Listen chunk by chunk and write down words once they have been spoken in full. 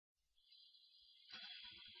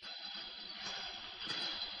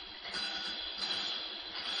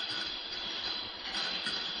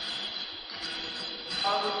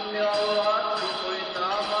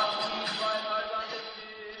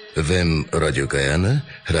Vem ռադիոկայանը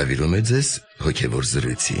հրավիրում է ձեզ հոգևոր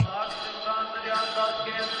զրույցի։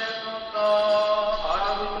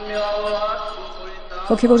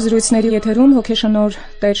 Հոգևոր զրույցների եթերում հոգեշնոր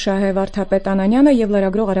Հայր Շահե վարդապետ Անանյանը եւ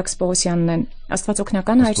լրագրող Արաքս Պողոսյանն են։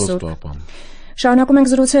 Աստվածօգնական Հայր Սուրբ։ Շարունակում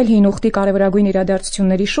ենք զրուցել Հին Ուխտի կարևորագույն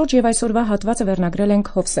իրադարձությունների շուրջ եւ այսօրվա հատվածը վերնագրել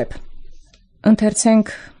ենք Հովսեփ։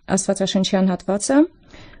 Ընթերցենք Աստվածաշնչյան հատվածը։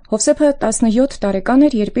 Հովսեփը 17 տարեկան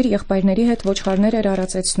էր, երբ իր եղբայրների հետ ոչխարներ էր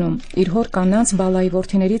արածեցնում։ Իր հոր կանանց Բալայի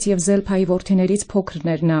որդիներից եւ Զելփայի որդիներից փոքրն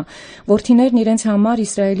էր նա։ Որդիներն իրենց համար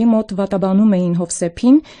Իսրայելի մոտ վատաբանում էին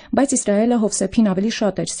Հովսեփին, բայց Իսրայելը Հովսեփին ավելի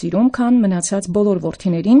շատ էր սիրում, քան մնացած բոլոր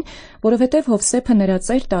որդիներին, որովհետեւ Հովսեփը նրա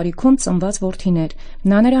ծեր տարիքում ծնված որդին էր։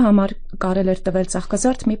 Նա նրա համար կարել էր տվել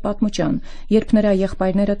ծաղկազարդ մի պատմուճան, երբ նրա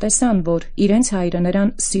եղբայրները տեսան, որ իրենց հայրը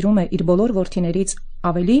նրան սիրում է իր բոլոր որդիներից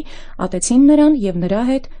ավելի, ատեցին նրան եւ նրա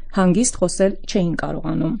հետ հանգիստ խոսել չէին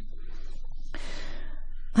կարողանում։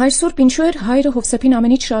 Հայր Սուրբ, ինչու էր հայրը Հովսեփին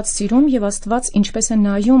ամենից շատ սիրում եւ Աստված ինչպես է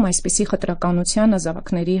նայում այսպիսի խտրականության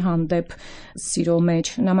ազավակների հանդեպ սիրո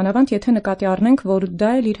մեջ, նամանավանդ եթե նկատի առնենք, որ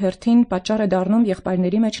դա էլ իր հերթին պատճառ է դառնում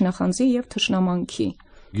եղբայրների մեջ նախանձի եւ թշնամանքի։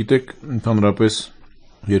 Գիտեք, ընդհանրապես,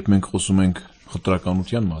 երբ մենք խոսում ենք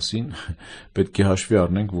խտրականության մասին, պետք է հաշվի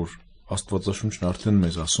առնենք, որ Աստվածաշունչն արդեն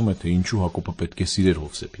մեզ ասում է, թե ինչու Հակոբը պետք է սիրեր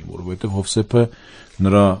Հովսեփին, որովհետև Հովսեփը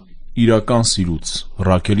նրա իրական սիրուց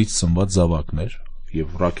Ռաքելից ծնված զավակն էր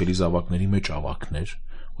եւ Ռաքելի զավակների մեջ ավագն էր,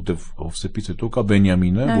 որովհետև Հովսեփից հետո կա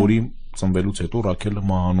Բենյամինը, որի ծնվելուց հետո Ռաքելը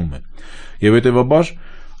մահանում է։ Եվ հետեւաբար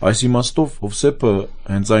այս իմաստով Հովսեփը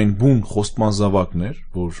հենց այն բուն խոստման զավակն էր,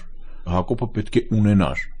 որ Հակոբը պետք է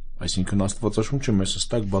ունենար։ Այսինքն Աստվածաշունչը մեզ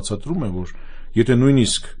հստակ բացատրում է, որ եթե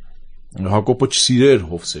նույնիսկ Հակոբը չսիրեր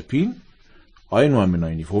Հովսեփին,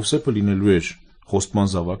 այնուամենայնիվ Հովսեփը լինելու էր խոստման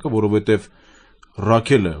զավակը, որովհետև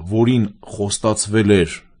Ռաքելը, որին խոստացվել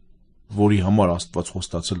էր, որի համար Աստված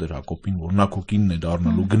խոստացել էր Հակոբին, որ նա քո կինն է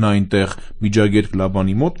դառնալու, գնա այնտեղ միջագերկ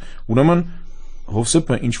Լաբանի մոտ, ուրեմն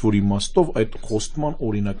Հովսեփը ինչ որ իմաստով այդ խոստման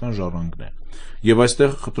օրինական ժառանգն է։ Եվ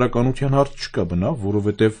այստեղ խտրականության հարց չկա բնավ,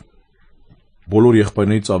 որովհետև բոլոր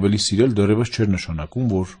եղբայրներից ավելի սիրել դեռևս չէր նշանակում,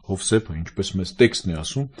 որ Հովսեփը, ինչպես մեզ տեքստն է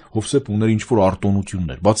ասում, Հովսեփը ուներ ինչ-որ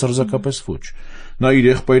արտոնություններ, բացարձակապես ոչ։ Նա իր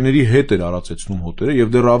եղբայրների հետ էր արածեցնում հոտերը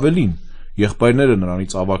եւ դեռ ավելին, եղբայրները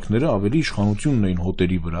նրանից ավագները ավելի իշխանություն ունեին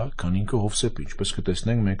հոտերի վրա, քան ինքը Հովսեփը, ինչպես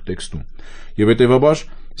կտեսնենք մենք տեքստում։ Եվ հետեւաբար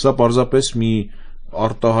սա պարզապես մի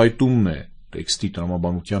արտահայտումն է տեքստի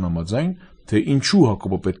տրամաբանության համաձայն, թե ինչու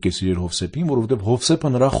Հակոբը պետք է սիրեր Հովսեփին, որովհետեւ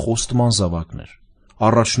Հովսեփը նրա խոստման զավակն էր։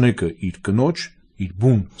 Առաջնեկը իր կնոջ, իր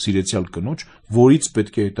բուն սիրեցյալ կնոջ, որից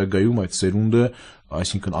պետք է հետագայում այդ սերունդը,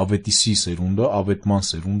 այսինքն ավետիսի սերունդը, ավետման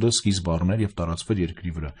սերունդը սկիզբ առներ եւ տարածվեր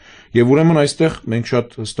երկրի վրա։ Եվ ուրեմն այստեղ մենք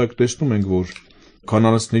շատ հստակ տեսնում ենք, որ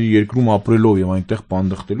քանանացիների երկրում ապրելով եւ այնտեղ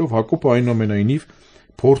պանդխտելով Հակոբը այնուամենայնիվ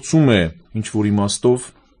փորձում է ինչ որ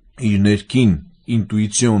իմաստով իր ներքին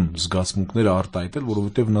ինտուիցիոն զգացմունքները արտահայտել,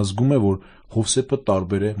 որովհետեւ նա զգում է, որ Հովսեփը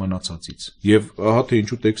տարբեր է մնացածից։ Եվ ահա թե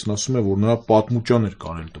ինչու տեքստն ասում է, որ նրա պատմուճան էր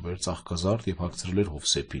կարել տվել ծաղկազարդ եւ հագցրել էր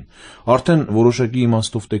Հովսեփին։ Արդեն որոշակի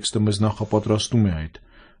իմաստով տեքստը մեզ նախապատրաստում է այդ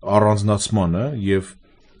առանձնացմանը եւ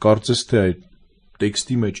կարծես թե այդ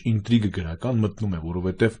տեքստի մեջ ինտրիգը գրական մտնում է,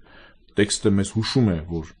 որովհետեւ տեքստը մեզ հուշում է,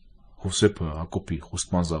 որ Հովսեփը Հակոբի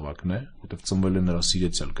խոստման զավակն է, որտեղ ծնվել է նրա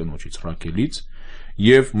սիրեցյալ կնոջից Ռաքելից,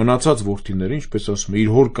 եւ մնացած որդիները, ինչպես ասում է,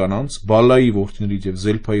 իր հոր կանանց Բալայի որդիներից եւ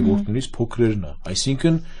Զելփայի որդիներից փոքրերն է։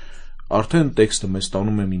 Այսինքն արդեն տեքստը մեզ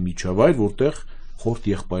տանում է մի միջավայր, որտեղ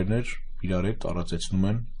խորտ եղբայրներ իրար հետ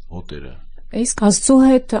արածեցնում են հոտերը։ Իսկ Աստծո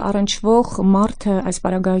հետ առնչվող մարդը այս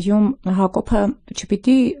պարագայում Հակոբը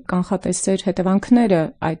չպիտի կանխատեսեր հետևանքները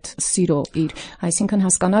այդ սիրո իր, այսինքն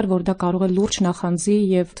հասկանար, որ դա կարող է լուրջ նախանձի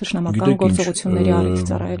եւ թշնամական գործողությունների առիթ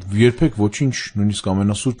ծառայել։ Երբեք ոչինչ, նույնիսկ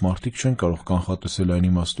ամենասուրբ մարդիկ չեն կարող կանխատեսել այն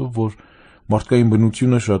իմաստով, որ մարդկային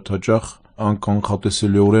բնությունը շատ հաճախ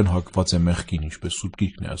անկանխատեսելիորեն հակված է մեղքին, ինչպես Սուրբ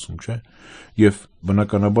Գիրքն է ասում, չէ՞։ Եվ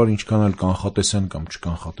բնականաբար ինչքան էլ կանխատեսեն կամ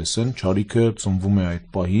չկանխատեսեն, չարիքը ծնվում է այդ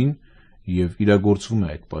պահին եւ իրագործվում է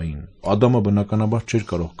այդ պահին։ Ադամը բնականաբար չէր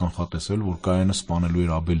կարող կանխատեսել, որ Կայենը սպանելու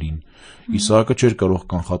էր Աբելին։ Իսահակը չէր կարող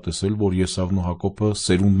կանխատեսել, որ Եսավն ու Հակոբը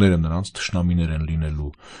սերունդները նրանց թշնամիներ են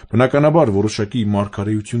լինելու։ Բնականաբար որոշակի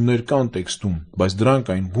մարգարեություններ կան տեքստում, բայց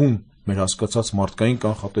դրանք այն բուն մեր հասկացած մարդկային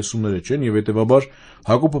կանխատեսումները չեն եւ հետեւաբար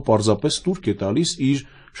Հակոբը պարզապես տուրք է տալիս իր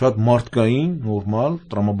շատ մարդկային, նորմալ,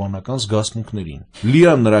 տրամաբանական զգացմունքներին։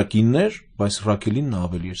 Լիան նրա կինն էր, բայց Ռաքելին նա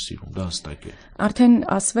ավելի էր սիրում, դա հստակ է։ Արդեն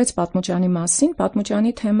ասվեց պատմուճանի մասին,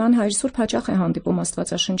 պատմուճանի թեման Հայր Սուրբ հաճախ է հանդիպում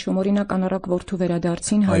Աստվածաշնչում, օրինակ անառակ որդու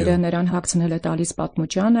վերադարձին հայրը նրան հագցնել է տալիս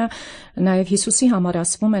պատմուճանը, նաև Հիսուսի համար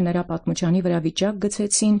ասվում է նրա պատմուճանի վրա վիճակ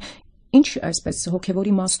գցեցին, ինչ այսպես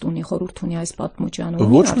հոգևորի մաստ ունի, խորհուրդ ունի այս պատմուճանը։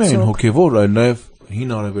 Ոչ միայն հոգևոր, այլ նաև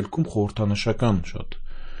հին արևելքում խորհրդանշական շատ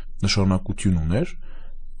նշանակություն ուներ։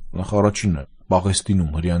 Նախ առաջինը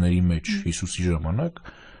Պաղեստինում հրյաների մեջ Հիսուսի ժամանակ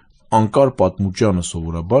անկար պատմուճանը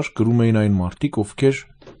սովորաբար կրում էին այն մարդիկ, ովքեր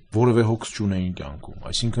որևէ հոգս չունեին կյանքում,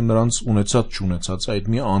 այսինքն նրանց ունեցած չունեցածը այդ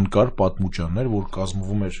մի անկար պատմուճանն էր, որ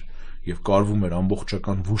կազմվում էր եւ կարվում էր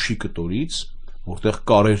ամբողջական վուշի կտորից, որտեղ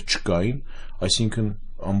կարեր չկային, այսինքն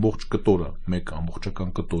ամբողջ կտորը, մեկ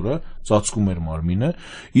ամբողջական կտորը ծածկում էր մարմինը,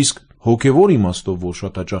 իսկ հոգևոր իմաստով, որ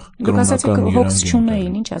շատ հաճախ կրոնական հոգս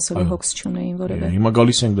չունեին, ինչ ասել է հոգս չունեին որևէ։ Հիմա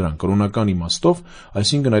գալիս ենք դրան, կրոնական իմաստով,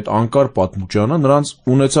 այսինքն այդ անկար պատմուճանը նրանց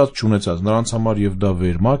ունեցած չունեցած, նրանց համար եւ դա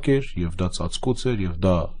վերմակ էր, եւ դա ծածկոց էր, եւ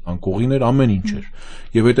դա անկողին էր, ամեն ինչ էր։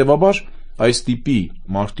 Եվ հետեւաբար այս տիպի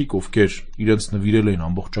մարդիկ, ովքեր իրենց նվիրել էին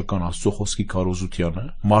ամբողջական Աստծո խոսքի քարոզությանը,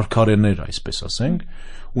 մարգարեներ, այսպես ասենք,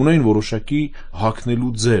 ունեին որոշակի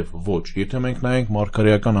հագնելու ձև, ոչ։ Եթե մենք նայենք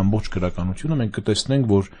մարգարեական ամբողջ գրականությունը, մենք կտեսնենք,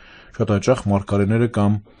 որ շատ հաճախ մարգարեները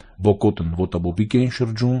կամ բոկոտն ոտաբոբիկ էին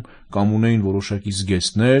շրջում, կամ ունեին որոշակի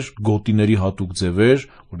զգեստներ, գոտիների հատուկ ձևեր,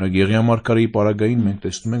 օրինակ Եղիա մարգարեի պարագային մենք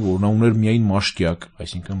տեսնում ենք, որ նա ուներ միայն մաշկյակ,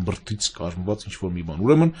 այսինքն բրդից կազմված ինչ-որ մի բան։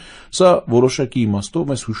 Ուրեմն սա որոշակի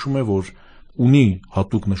իմաստով մեզ հուշում է, որ ունի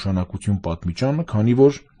հատուկ նշանակություն պատմիճանը, քանի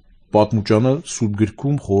որ պատմուճանը Սուրբ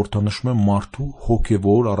Գրքում խորհրդանշում է մարդու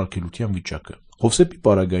հոգևոր առաքելության վիճակը։ Հովսեփի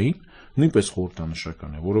պարագային նույնպես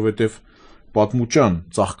խորհրդանշական է, որովհետև պատմուճան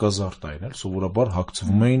ծաղկազարդ այնել սովորաբար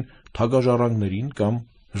հագցվում էին թագաժառանգներին կամ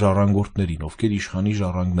ժառանգորդներին, ովքեր իշխանի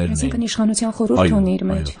ժառանգներն էին։ Այսինքն իշխանության խորհուրդ ունի իր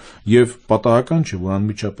մեջ։ Եվ պատահական չէ, որ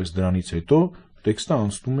անմիջապես դրանից հետո տեքստը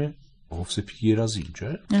անցնում է Հովսեփի երազին,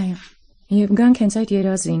 չէ՞։ Այո։ Եվ գանք հենց այդ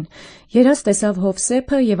երազին։ Երազ տեսավ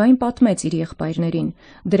Հովսեփը եւ այն պատմեց իր եղբայրներին։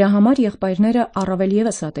 Դրա համար եղբայրները առավել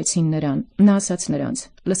եւս ատեցին նրան։ Նա ասաց նրանց.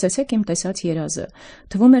 «Լսեցեք իմ տեսած երազը։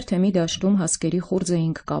 Թվում էր, թե մի դաշտում հասկերի խուրձ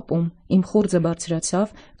էինք կապում։ Իմ խուրձը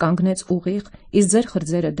բարձրացավ, կանգնեց ուղիղ, իսկ ձեր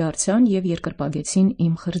խրձերը դարձան եւ երկրպագեցին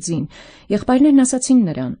իմ խրձին»։ Եղբայրներն ասացին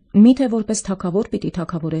նրան. «Միթե որպես թագավոր պիտի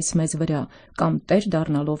թագավորես մեզ վրա, կամ տեր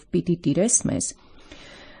դառնալով պիտի տիրես մեզ»։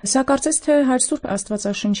 Սա կարծես թե Հայր Սուրբ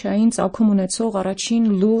Աստվածաշնչային ծագում ունեցող առաջին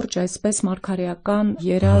լուրջ այսպես մարգարեական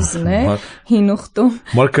երազն է Հին Ուխտում։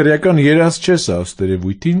 Մարգարեական երազ չէ սա ըստ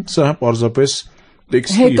երևույթին, սա պարզապես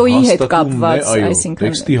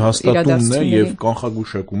տեքստի հաստատումն է եւ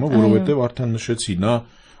կանխագուշակումը, որովհետեւ արդեն նշեցի, նա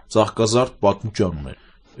ծաղկազարդ պատմուճան ուներ։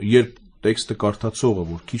 Երբ տեքստը կարդացողը,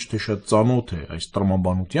 որ քիչ թե շատ ծանոթ է այս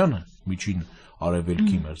տրամաբանությանը, միջին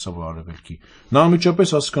արևելքի, մերձավոր արևելքի, նա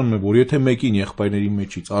անմիջապես հասկանում է, որ եթե մեկին եղբայրների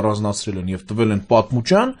մեջից առանձնացրել են եւ տվել են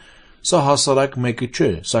պատմուճան, սա հասարակ մեկը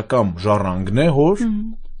չէ, սա կամ ժառանգն է հոր,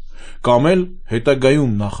 կամ էլ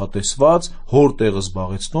հետագայում նախատեսված հոր տեղը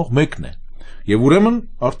զբաղեցնող մեկն է։ Եվ ուրեմն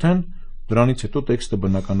արդեն դրանից հետո տեքստը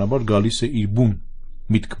բնականաբար գալիս է իր բուն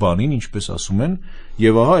միտք-բանին, ինչպես ասում են,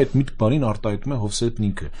 եւ ահա այդ միտք-բանին արտահայտում է Հովսեփն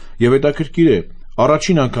ինքը։ Եվ հետաքրքիր է,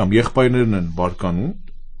 առաջին անգամ եղբայրներն են բարկանում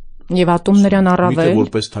եւ ատում նրան առավել, միթե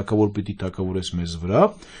որպես թագավոր պիտի թագավորես մեզ վրա։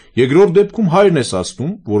 Երկրորդ դեպքում հայրն է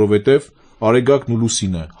ասում, որովհետեւ Արեգակն ու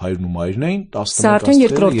Լուսինը հայրն ու մայրն էին, 11 արդեն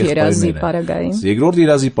երկրորդ երազի պարագային։ Երկրորդ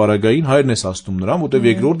երազի պարագային հայրն է ասում նրան, որտեղ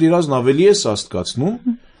երկրորդ երազն ավելի է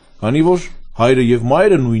սաստկացնում, քանի որ հայրը եւ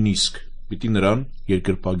մայրը նույնիսկ պիտի նրան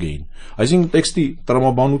երկրպագեին։ Այսինքն տեքստի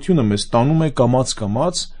տրամաբանությունը մեզ տանում է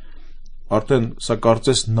կամաց-կամաց, արդեն սա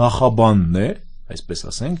կարծես նախաբանն է, այսպես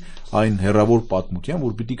ասենք, այն հերավոր պատմության,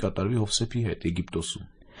 որ պիտի կատարվի Հովսեփի հետ Եգիպտոսում։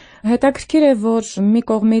 Հետաքրքիր է, որ մի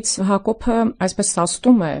կողմից Հակոբը այսպես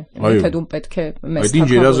սաստում է, եթե դու պետք է մեզ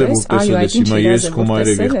թագավորես, հիմա ես քո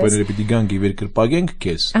մայրը եղբայրները պիտի գանք եւ երկրպագենք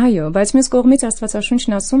քեզ։ Այո, բայց մյուս կողմից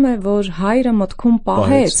Աստվածաշունչն ասում է, որ հայրը մտքում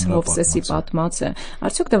պահեց Հովսեսի պատմածը։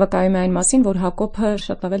 Արդյոք դա վկայում է այն մասին, որ Հակոբը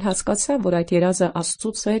շատ ավել հասկացավ, որ այդ երազը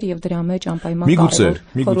Աստծուց էր եւ դրա մեջ անպայման կարևոր։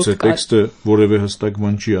 Միգուցե տեքստը որևէ հստակ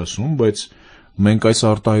բան չի ասում, բայց մենք այս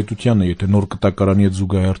արտահայտությանը, եթե նոր Կտակարանի հետ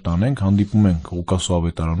զուգահեռ տանենք, հանդիպում ենք Ղուկասու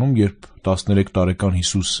ավետարանում, երբ 13 տարեկան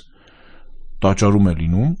Հիսուս տաճարում է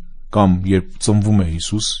լինում, կամ երբ ծնվում է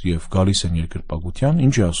Հիսուս եւ գալիս են երկրպագության,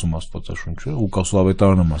 ինչ է ասում Աստվածաշունչը, Ղուկասու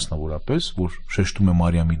ավետարանը մասնավորապես, որ շեշտում է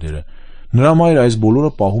Մարիամի դերը։ Նրա մայրը այս բոլորը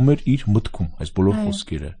պահում էր իր մտքում, այս բոլոր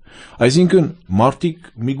խոսքերը։ Այսինքն մարդիկ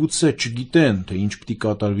միգուցե չգիտեն, թե ինչ պիտի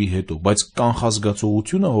կատարվի հետո, բայց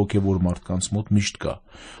կանխազգացողությունը հոգևոր մարդկանց մոտ միշտ կա։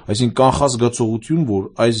 Այսինքն կանխազգացողություն, որ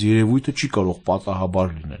այս երևույթը չի կարող պատահաբար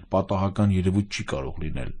լինել, պատահական երևույթ չի կարող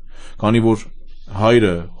լինել, քանի որ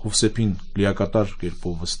հայրը Հովսեփին լիակատար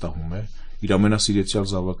կերպով վստահում է, իր ամենասիրեցյալ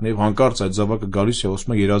զավակն է, եւ հանկարծ այդ զավակը գալիս է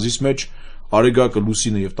ասում է երազից մեջ Արեգակը,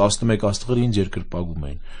 Լուսինը եւ 11 աստղերը ինձ երկրպագում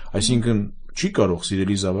էին։ Այսինքն չի կարող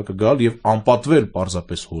սիրելի զավակը գալ եւ անպատվել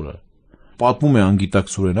պարզապես հորը։ պատմում է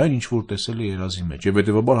անգիտակցորեն այն, ինչ որ տեսել է երազի մեջ։ Եվ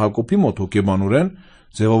հետևաբար Հակոբի մոտ հոգեբանորեն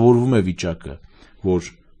ձևավորվում է վիճակը, որ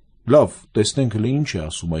լավ, տեսնենք հենց ինչ է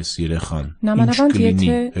ասում այս երեխան, ինչ կլինի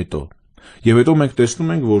հետո։ Եվ հետո մենք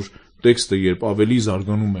տեսնում ենք, որ տեքստը երբ ավելի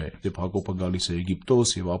զարգանում է, երբ Հակոբը գալիս է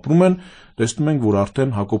Եգիպտոս եւ ապրում են, տեսնում ենք, որ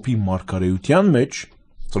արդեն Հակոբի մարգարեության մեջ,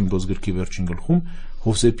 Սուրբ Գրքի վերջին գլխում,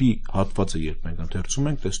 Հովսեփի հատվածը երբ մենք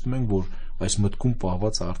ընթերցում ենք, տեսնում ենք, որ այս մտքում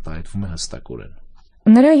պահված արտահայտվում է հստակորեն։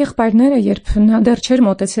 Նրա եղբայրները, երբ նա դեռ չէր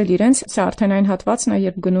մոտեցել իրենց, սա արդեն այն հատվածն է,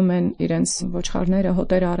 երբ գնում են իրենց ոչխարները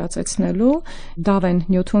հոտերը արածեցնելու, դավ են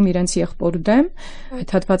նյութում իրենց եղբոր դեմ,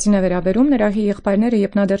 այդ հատվածին է վերաբերում, նրա եղբայրները,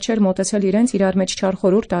 երբ նա դեռ չէր մոտեցել իրենց, իրար մեջ չար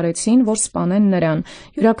խորհուրդ արեցին, որ սպանեն նրան։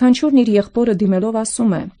 Յուրաքանչյուրն իր եղբորը դիմելով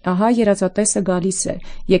ասում է. «Ահա երազատեսը գալիս է,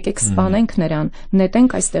 եկեք սպանենք նրան,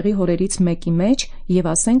 նետենք այստեղի հորերից մեկի մեջ եւ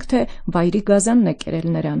ասենք, թե վայրի գազանն է կերել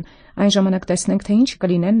նրան։ Այն ժամանակ տեսնենք, թե ինչ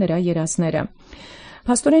կլինեն նրա երազները»։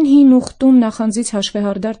 Փաստորեն Հին Ուխտում նախանձից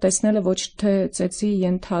հաշվեհարդար տեսնելը ոչ թե ծեծի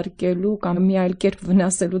ենթարկելու կամ մի այլ կերպ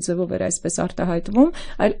վնասելու ձևով էր այսպես արտահայտվում,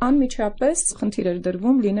 այլ անմիջապես խնդիր էր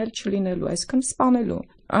դրվում լինել չլինելու, այսինքն սպանելու։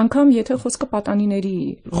 Անկամ եթե խոսքը պատանիների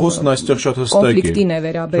խոսքն այստեղ շատ հստակ է։ կոնֆլիկտին է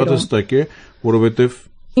վերաբերում։ Շատ հստակ է, որովհետև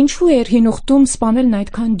ինչու էր Հին Ուխտում սպանելն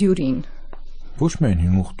այդքան դյուրին։ Ոչ միայն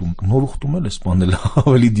Հին Ուխտում, Նոր Ուխտում էլ է սպանել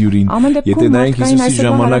ավելի դյուրին։ Եթե նայենք Հիսուսի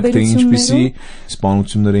ժամանակ թե ինչպիսի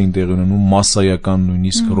սպանություններ էին տեղի ունենում մասսայական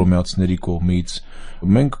նույնիսկ հռոմեացիների կողմից,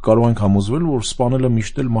 մենք կարող ենք համոզվել, որ սպանելը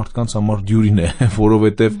միշտ էլ մարդկանց համար դյուրին է,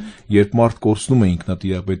 որովհետև երբ մարդ կորցնում է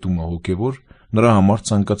ինքնատիրապետումը հոգևոր, նրա համար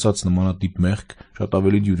ցանկացած նմանատիպ մեղք շատ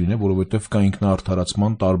ավելի դյուրին է, որովհետև կա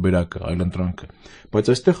ինքնաարդարացման տարբերակը, այլընտրանքը։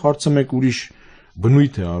 Բայց այստեղ հարցը մեկ ուրիշ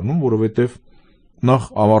բնույթ է առնում, որովհետև նախ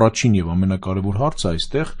առաջին եւ ամենակարևոր հարցը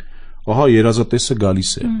այստեղ, ահա երազատեսը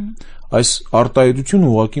գալիս է։ Այս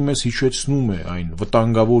արտահայտությունը ուղղակի մեզ հիշեցնում է այն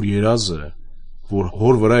վտանգավոր երազը, որ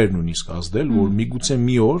հոր վրա էր նույնիսկ ազդել, որ միգուցե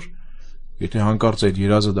մի օր, եթե հանկարծ այդ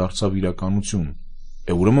երազը դարձավ իրականություն,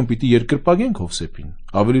 ուրեմն պիտի երկրպագենք Հովսեփին։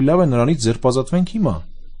 Ավելի լավ է նրանից ձերբազատվենք հիմա,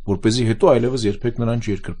 որպեսզի հետո այլևս երբեք նրան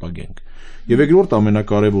չերկրպագենք։ Եվ երկրորդ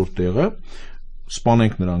ամենակարևոր տեղը,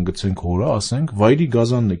 սպանենք նրան, գցենք հորը, ասենք, վայրի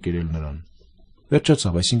գազանն է կերել նրան։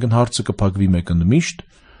 Վերջացավ, այսինքն հարցը կփակվի մեկընդմիշտ,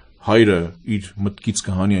 հայրը իր մտքից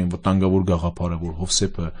կհանի այն վտանգավոր գաղափարը, որ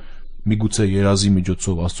Հովսեփը միգուցե երազի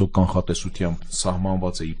միջոցով Աստծո կանխատեսությամբ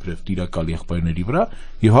սահմանված է իբրև տիրակալ եղբայրների վրա,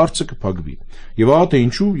 եւ հարցը կփակվի։ Եվ ահա թե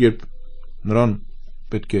ինչու, երբ նրան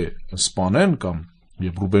պետք է սպանեն կամ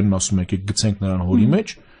երբ Ռուբենն ասում է, եկեք գցենք նրան հորի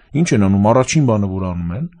մեջ, ինչ են անում, առաջին բանը որ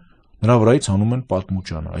անում են, նրա վրայից հանում են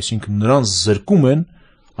պատմուճանը, այսինքն նրան զրկում են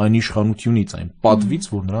այն իշխանությունից, այն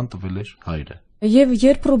պատվից, որ նրան տվել էր հայրը։ Եվ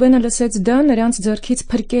երբ Ռուբենը լսեց դա, նրանց ձեռքից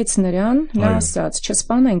փրկեց նրան, նա ասաց.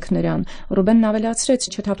 «Չսպանենք նրան»։ Ռուբենն ավելացրեց.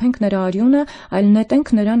 «Չթափենք նրա արյունը, այլ նետենք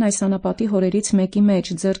նրան այս անապատի հորերից մեկի մեջ,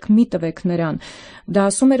 ձեռք մի տվեք նրան»։ Դա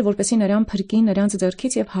ասում էր, որպեսզի նրան փրկի նրանց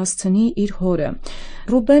ձեռքից եւ հասցնի իր հորը։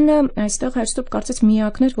 Ռուբենը այստեղ Հայրստուփ կարծես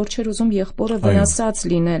միակն էր, որ չէր ուզում եղբորը վնասած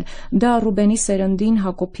լինել։ Դա Ռուբենի սերնդին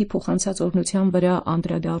Հակոբի փոխանցած օրհնության վրա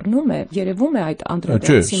անդրադառնում է, երևում է այդ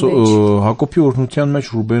անդրադարձի մեջ։ Հակոբի օրհնության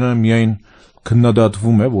մեջ Ռուբենը միայն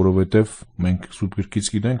քննադատվում է, որովհետև մենք Սուրբ Գրքից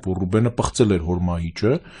գիտենք, որ Ռուբենը պղծել էր հոր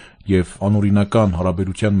մահիճը եւ անօրինական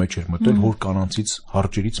հարաբերության մեջ էր մտել հոր կանանցից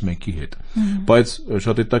հարճերից մեկի հետ։ Բայց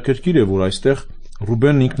շատ հետաքրքիր է, որ այստեղ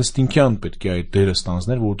Ռուբենն ինքնըստինքյան պետք է այդ դերը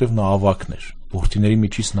ստանձներ, որովհետև նա ավակն էր, որդիների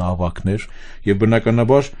միջից նա ավակն էր եւ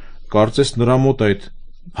բնականաբար կարծես նրա մոտ այդ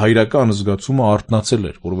հայրական զգացումը արտնացել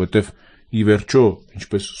էր, որովհետև ի վերջո,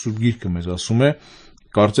 ինչպես Սուրբ Գիրքը մեզ ասում է,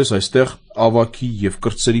 կարծես այստեղ ավակի եւ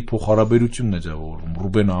կրտսերի փոխհարաբերությունն է ձևավորվում։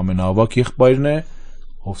 Ռուբենը ամենաավակ եղբայրն է,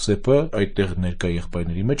 Հովսեփը այդտեղ ներկա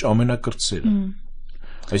եղբայրների մեջ ամենակրտսերը։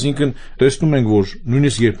 Այսինքն տեսնում ենք, որ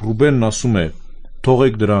նույնիսկ երբ Ռուբենն ասում է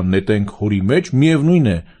թողեք դրան նետենք հորի մեջ,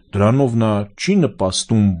 միևնույն է, դրանով նա չի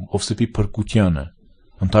նպաստում Հովսեփի փրկությանը։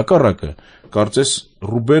 Ընդհակառակը, կարծես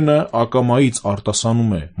Ռուբենը ակամայից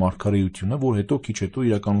արտասանում է մարգարեությունը, որ հետո քիչ հետո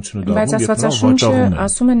իրականությունը դառնում եւ նրան վաճառում է։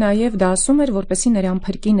 Ասում է նաեւ դա ասում էր, որպեսզի նրան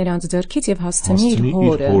փրկի նրանց ձեռքից եւ հասցնի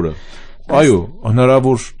իր հորը։ Այո,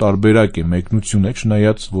 հնարավոր տարբերակ է մեկնություն է,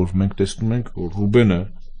 չնայած որ մենք տեսնում ենք, որ Ռուբենը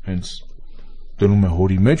հենց դնում է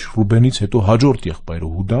հորի մեջ, Ռուբենից հետո հաջորդ եղբայրը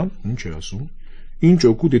Հուդան, ինչ է ասում։ Ինչ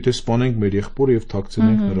օգուտ եթե սպանենք մեր եղբորը եւ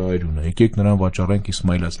թաքցնենք նրա այրունը, եկեք նրան վաճառենք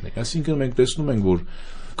Իսմայելացնենք։ Այսինքն մենք տեսնում ենք, որ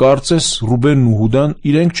կարծես Ռուբենն ու Հուդան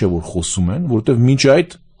իրենք չէ որ խոսում են, որովհետեւ մինչ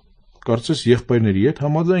այդ կարծես եղբայրների հետ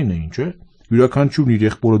համաձայն էին, չէ՞։ Յուրաքանչյուրն իր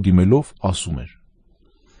եղբորը դիմելով ասում էր։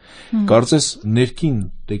 Կարծես ներքին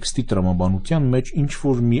տեքստի տրամաբանության մեջ ինչ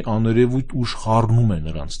որ մի աներևույթ ուժ խառնում է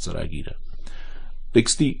նրանց ծրագիրը։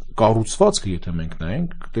 Տեքստի կառուցվածքը, եթե մենք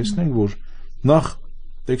նայենք, տեսնենք, որ նախ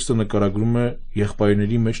տեքստը նկարագրում է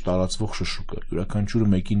եղբայրների մեջ տարածվող շշուկը,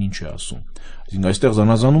 յուրաքանչյուրը մեկին ինչ է ասում։ Այսինքն այստեղ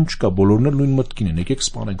զանազանում չկա, բոլորն էլ նույն մտքին են, եկեք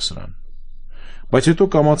սպանենք սրան։ Բայց հետո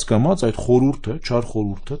կամաց այդ խորհուրդը, չար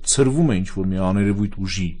խորհուրդը ցրվում է ինչ-որ մի աներևույթ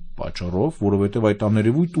ուժի պատճառով, որովհետև այդ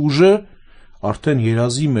աներևույթ ուժը արդեն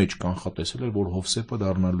երազի մեջ կանխատեսել էր, որ Հովսեփը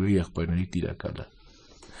դառնալու է եղբայրների տիրակալը։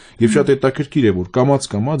 Եվ շատ հետաքրքիր է, որ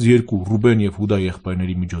կամաց երկու Ռուբեն եւ Հուդա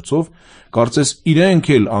եղբայրների միջոցով կարծես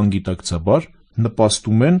իրենք էլ անգիտակցաբար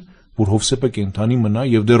նպաստում են, որ Հովսեփը կենթանի մնա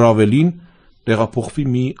եւ դեռ ավելին տեղափոխվի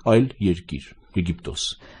մի այլ երկիր, Եգիպտոս։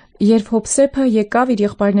 Երբ Հովսեփը եկավ իր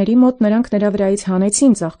եղբայրների մոտ, նրանք նրա վրայից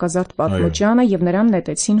հանեցին ծաղկազարդ պատմուճանը եւ նրան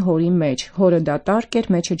նետեցին հորի մեջ։ Հորը դատարկ էր,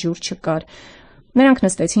 մեջը ջուր չկար։ Նրանք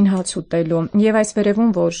նստեցին հաց ուտելու, եւ այս վերևում,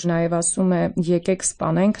 որ նաեւ ասում է եկեք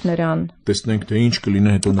սպանենք նրան։ Տեսնենք թե ինչ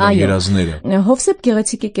կլինի հետո նրա երազները։ Հովսեփ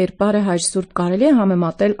գեղեցիկի կերպարը Հայր Սուրբ կարելի է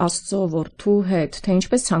համեմատել Աստծո որդու հետ, թե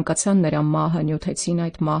ինչպես ցանկացան նրա մահը, նյութեցին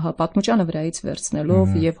այդ մահը, պատմուճանը վրայից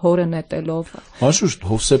վերցնելով եւ հորը նետելով։ Անշուշտ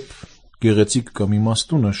Հովսեփ գեղեցիկ կամ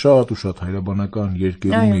իմաստունը շատ ու շատ հայրաբանական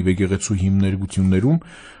երկերում եւ եկեղեցու հիմներգություններում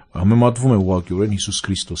համեմատվում է ուղղակիորեն Հիսուս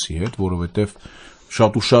Քրիստոսի հետ, որովհետեւ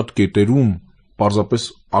շատ ու շատ կետերում պարզապես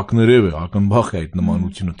ակներև է, ակնբախ է այդ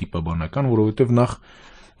նմանությունը տիպաբանական, որովհետև նախ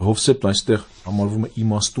Հովսեփն այստեղ համարվում է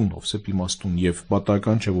իմաստուն, Հովսեփ իմաստուն եւ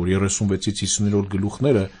պատահական չէ, որ 36-ից 50-րդ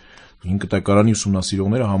գլուխները Հին Կտակարանի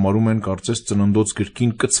ուսումնասիրողները համարում են կարծես ծննդոց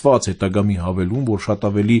գրքին կցված հետագա մի հավելում, որ շատ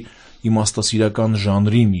ավելի իմաստասիրական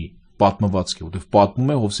ժանրի մի պատմվածք է, որտեղ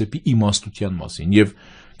պատմում է Հովսեփի իմաստության մասին եւ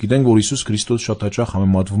գիտենք, որ Հիսուս Քրիստոս շատ հաճախ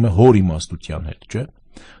համեմատվում է հոր իմաստության հետ, չէ՞։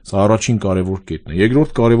 Սա առաջին կարևոր կետն է։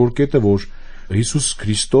 Երկրորդ կարևոր կետը, որ Հիսուս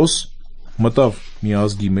Քրիստոս մտավ մի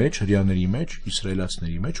ազգի մեջ, հրեաների մեջ,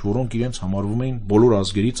 իսրայելացիների մեջ, որոնք իրենց համարվում էին բոլոր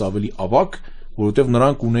ազգերից ավելի ավագ, որովհետև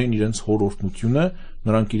նրանք ունեին իրենց հոր օրհնությունը,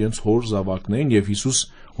 նրանք իրենց հոր զավակն էին եւ Հիսուս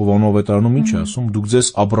Հովանովետարանում ինչ է ասում, դուք ձեզ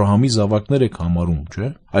Աբրահամի զավակներ եք համարում, չէ՞։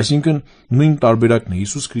 Այսինքն նույն տարբերակն է,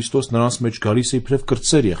 Հիսուս Քրիստոս նրանց մեջ գալիս է իբրև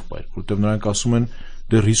կրտսեր եղբայր, որովհետև նրանք ասում են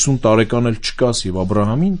դեռ 50 տարեկան էլ չկաս եւ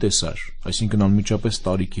Աբրահամին տեսար, այսինքն անմիջապես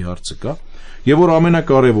տարիքի հարցը կա, եւ որ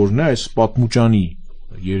ամենակարևորն է այս պատմուճանի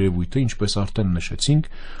երևույթը, ինչպես արդեն նշեցինք,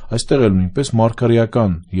 այստեղ էլ նույնպես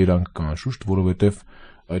մարգարեական երանգ կա անշուշտ, որովհետեւ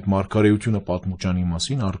այդ մարգարեությունը պատմուճանի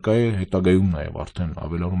մասին արկա է հետագայում նաեւ արդեն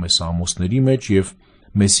ավելանում է Սամոսների մեջ եւ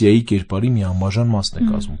Մեսիայի կերպարի մի անբաժան մասն է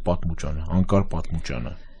կազմում պատմուճանը, անկար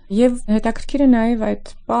պատմուճանը։ Եվ հետաքրքիր է նաեւ այդ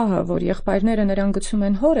պահը, որ եղբայրները նրան գցում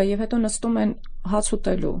են հորը եւ հետո նստում են հաց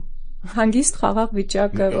ուտելու։ Հանգիստ խաղաղ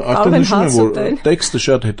վիճակը, կարող են հաց ուտել։ Տեքստը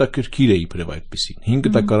շատ հետաքրքիր է իբրև այդպեսին։ Հին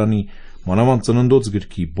Կտակարանի մանավանդ ծննդոց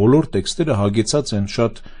գրքի բոլոր տեքստերը հագեցած են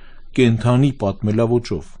շատ կենթանի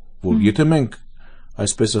պատմելավոճով, որ եթե մենք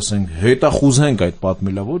այսպես ասենք հետախուզենք այդ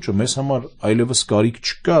պատմելավոճը, մեզ համար այլևս կարիք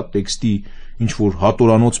չկա տեքստի ինչ որ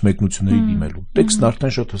հատորանոց մեկնությունների դիմելու։ Տեքստն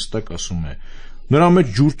արդեն շատ հստակ ասում է։ Նրա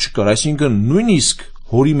մեջ ջուր չկար, այսինքն նույնիսկ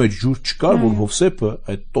հորի մեջ ջուր չկար, որ Հովսեփը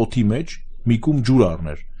այդ տոթի մեջ մի կում ջուր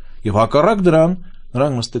առներ։ Եվ հակառակ դրան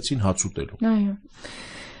նրանք նստեցին հաց ուտելու։ Այո։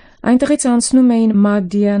 Այնտեղից անցնում էին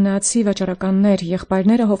մադիանացի վաճառականներ,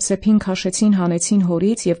 եղբայրները Հովսեփին քաշեցին, հանեցին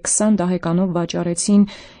հորից եւ 20 դահեկանով վաճառեցին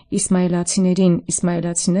իսմայելացիներին,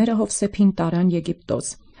 իսմայելացիները Հովսեփին տարան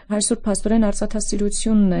Եգիպտոս։ Հայր Սուրբ Փաստորեն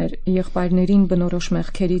արծաթասիրությունն էր եղբայրներին բնորոշ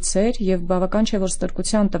մեղքերից էր եւ բավական չէ որ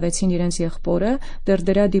ստրկության տվեցին իրենց եղբորը, դեռ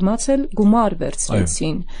դրա դիմաց էլ գումար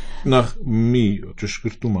վերցրեցին։ Նախ մի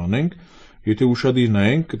ճշգրտում անենք, եթե ուշադիր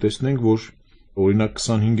նայենք, կտեսնենք, որ օրինակ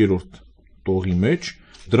 25-րդ տողի մեջ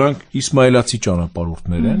դրանք իսմայելացի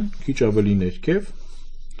ճանապարհորդներ են, քիչ ավելի ներքև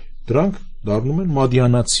դրանք դառնում են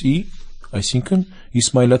մադիանացի, այսինքն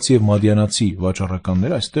իսմայելացի եւ մադիանացի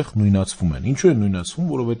վաճառականները այստեղ նույնացվում են։ Ինչու են նույնացվում,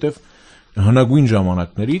 որովհետեւ հնագույն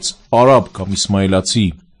ժամանակներից արաբ կամ իսմայելացի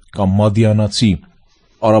կամ մադիանացի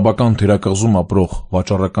արաբական թերակղզում ապրող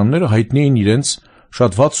վաճառականները հայտնի էին իրենց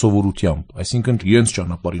շատ վատ սովորությամբ, այսինքն իրենց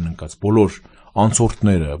ճանապարհին ընկած բոլոր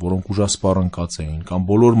անցորդները, որոնք ուժասպառ ընկած էին, կամ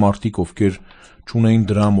բոլոր մարդիկ, ովքեր չունեին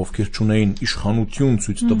դրամ, ովքեր չունեին իշխանություն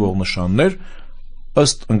ցույց տվող նշաններ,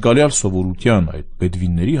 ըստ ընկալյալ սովորության այդ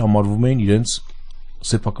բեդվինների համարվում էին իրենց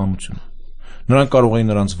սեփականությունը։ Նրանք կարող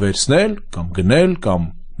էին նրանց վերցնել կամ գնել կամ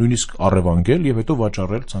նույնիսկ առևանգել եւ հետո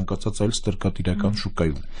վաճառել ցանկացած այլ ստրկատիրական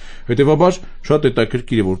շուկայում։ Հետևաբար շատ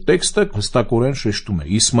հետաքրքիր է, որ տեքստը հստակորեն շեշտում է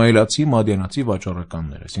իսմայելացի, մադիանացի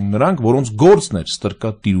վաճառականներ, այսինքն նրանք, որոնց գործն էր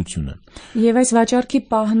ստրկատիրությունը։ Եվ այս վաճառքի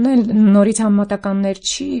պահն էլ նորից համատականներ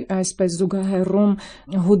չի այսպես զուգահեռում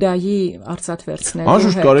Հուդայի արծաթ վերցնելու հետ։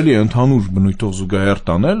 Անշուշտ կարելի է ընդհանուր բնույթով զուգահեռ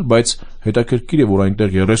տանել, բայց հետաքրքիր է, որ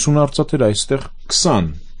այնտեղ 30 արծաթ էր, այստեղ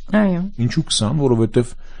 20։ Այո։ Ինչու 20,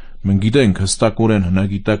 որովհետեւ մենք գիտենք հստակորեն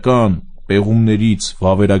հնագիտական պեղումներից,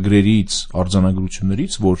 վավերագրերից,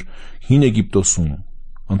 արձանագրություններից, որ հին Եգիպտոսում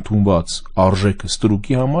ընդունված արժեքը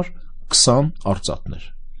ստրուկի համար 20 արծաթներ։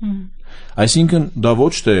 Այսինքն դա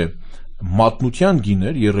ոչ թե մատնության գին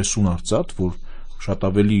էր 30 արծաթ, որ շատ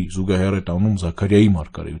ավելի զուգահեռ է տանում Զաքարիայի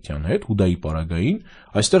մարգարեության հետ, Հուդայի պարագային,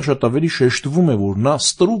 այստեղ շատ ավելի շեշտվում է, որ նա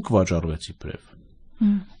ստրուկ վաճառվեց իբրև։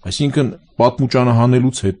 Այսինքն պատմուճանը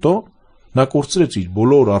հանելուց հետո նա կորցրեց իր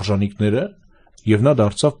բոլոր արժանինքները եւ նա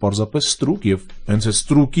դարձավ պարզապես ստրուկ եւ հենց այդ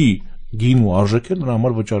ստրուկի գին ու արժեքը նրա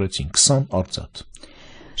համար վճարեցին 20 արծաթ։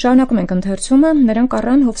 Շարունակում ենք ընթերցումը, նրանք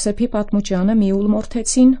առան Հովսեփի պատմուճանը մի ուլ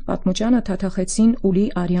մորթեցին, պատմուճանը թաթախեցին ուլի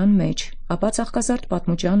արյան մեջ, ապա ծաղկազարդ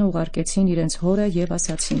պատմուճանը ուղարկեցին իրենց հորը եւ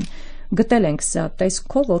ասացին. Գտել ենք սա, տես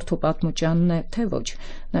քո որդու պատմուճանն է, թե ոչ։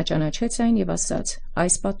 Նա ճանաչեց այն եւ ասաց.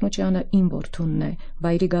 այս պատմուճանը իմ որդունն է,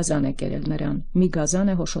 վայրի գազան է կերել նրան, մի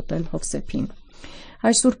գազան է հոշոտել Հովսեփին։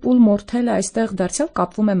 Այս սուրբ ուլ մորթելը այստեղ դարձյալ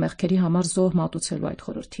կապվում է մեղքերի համար զոհ մատուցելու այդ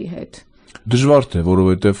խորհրդի հետ։ Դժվար թե,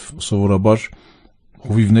 որովհետեւ սովորաբար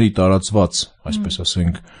հովիվների տարածված, այսպես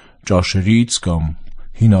ասենք, ճաշերից կամ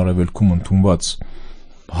հին արևելքում ընդունված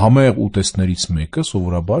համեղ ուտեստներից մեկը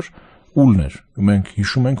սովորաբար ուլն էր։ Մենք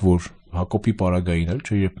հիշում ենք, որ Հակոբի պարագային էլ,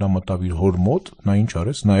 չէ, երբ նա մտավ իր հոր մոտ, նա ինչ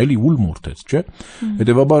արեց, նա էլի ուլ մորթեց, չէ։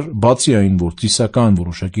 Հետևաբար, բացի այն, որ ծիսական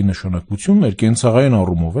որոշակի նշանակությունն էր, կենցաղային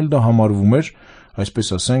առումով էլ դա համարվում էր,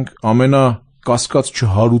 այսպես ասենք, ամենակասկած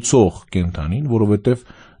չհարուցող կենդանին, որովհետև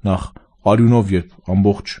նախ արյունով երբ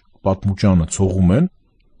ամբողջ պատմուճանը ցողում են,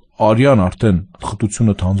 արյան արդեն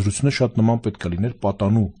խտությունը, թանձրությունը շատ նման պետք է լիներ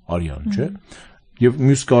պատանու արյան, չէ։ Եվ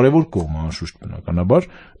մյուս կարևոր կողմը անշուշտ բնականաբար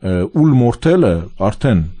ուլ մորթելը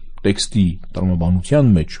արդեն տեքստի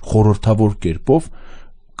տրամաբանության մեջ խորհրդավոր կերպով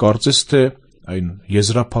կարծես թե այն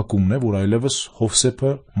եզրափակումն է, որ այլևս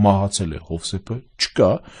Հովսեփը մահացել է, Հովսեփը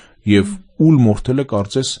չկա, եւ ուլ մորթելը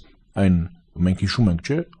կարծես այն մենք հիշում ենք,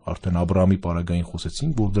 չէ, արդեն Աբրահամի պարագային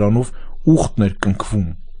խոսեցինք, որ դրանով ուխտն էր կնքվում,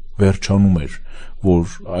 վերջանում էր,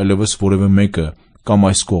 որ այլևս որևէ մեկը կամ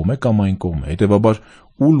այս կողմ է, կամ այն կողմ է։ Հետևաբար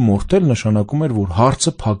ուլ մորթել նշանակում էր, որ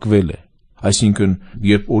հարցը փակվել է։ Այսինքն,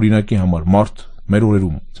 երբ օրինակի համար մեր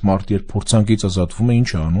օրերում մարդ երբ փորձանքից ազատվում է, ինչ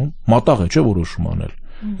է անում, մատաղ է, չէ, որոշում անել։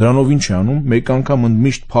 Դրանով ինչ է անում, մեկ անգամ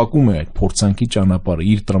ընդմիշտ փակում է այդ փորձանքի ճանապարհը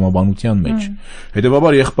իր տրամաբանության մեջ։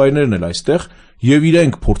 Հետևաբար եղբայրներն էլ այստեղ եւ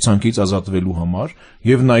իրենք փորձանքից ազատվելու համար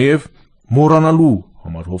եւ նաեւ մոռանալու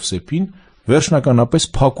համար Հովսեփին վերջնականապես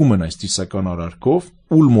փակում են այս ծիսական արարքով,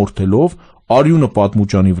 ուլ մորթելով, արյունը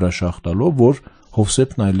պատմուճանի վրա շախտալով, որ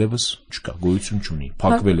Հովսեփն այլևս չկա, գոյություն չունի,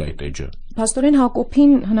 փակվել է այդ էջը։ Փաստորեն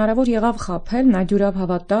Հակոբին հնարավոր եղավ խաբել, նա դյուրավ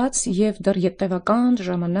հավատաց եւ դեռ յետևական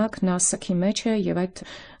ժամանակ նա սքի մեջ է եւ այդ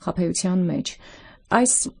խաբեության մեջ։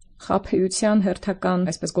 Այս խաբեության հերթական,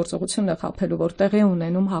 այսպես գործողությունը խաբելու, որ տեղի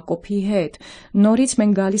ունենում Հակոբի հետ։ Նորից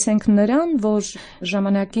մենք գալիս ենք նրան, որ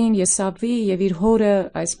ժամանակին Եսավի եւ իր հորը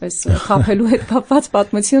այսպես խաբելու հետ կապված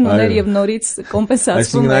պատմություն ուներ եւ նորից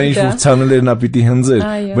կոմպենսացվում Այսինքն է դա։ այն ինչ ցանել էր նա պիտի հնձեր։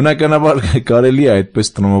 Բնականաբար կարելի է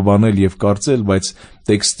այդպես տրամաբանել եւ կարծել, բայց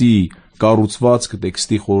տեքստի կառուցվածքը,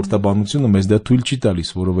 տեքստի խորհրդաբանությունը մեզ դա թույլ չի տալիս,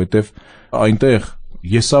 որովհետեւ այնտեղ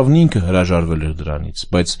Եսավն ինքը հրաժարվել էր դրանից,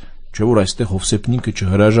 բայց չէ՞ որ այստեղ Հովսեփն ինքը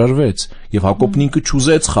չհրաժարվեց եւ Հակոբն ինքը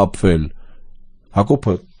չուզեց խաբվել։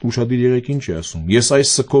 Հակոբը ուշադիր եղեք ինչ է ասում. Ես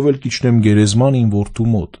այս սքով էլ կիջնեմ գերեզման իմ որդու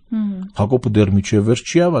մոտ։ Հակոբը դեռ միջև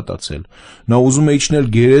վերջ չի հավատացել։ Նա ուզում է իջնել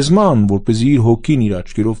գերեզման, որպեսզի իր հոգին իր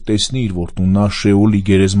աչքերով տեսնի իր որդուն, նա Շեոլի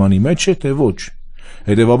գերեզմանի մեջ է, թե ոչ։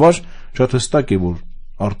 Հետևաբար շատ հստակ է, որ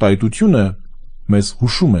արտահայտությունը մեզ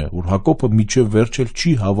հուշում է, որ Հակոբը միջև վերջ էլ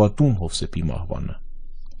չի հավատում Հովսեփի մահվանը։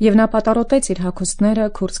 Եվ նա պատառոտեց իր հագուստները,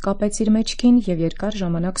 քուրձ կապեց իր մեջքին եւ երկար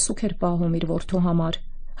ժամանակ սուք էր պահում իր որդու համար։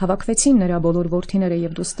 Հավաքվեցին նրա բոլոր որդիները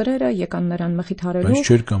եւ դուստրերը, եկան նրան մխիթարելու։ Բայց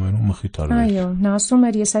չէր կամենում մխիթարել։ Այո, նա ասում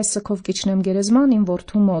էր, ես այս սքով կիջնեմ գերեզման իմ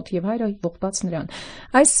որդու մոտ եւ հայրը ողբաց նրան։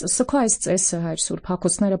 Այս սքո այս ծեսը հայր Սուրբ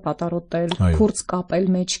հագուստները պատառոտել, քուրձ կապել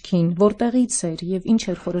մեջքին, որտեղից էր եւ ինչ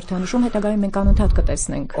էր խորհրդանշում, հետագայում մենք անընդհատ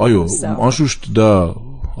կտեսնենք։ Այո, անշուշտ դա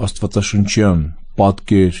աստվածաշնչյան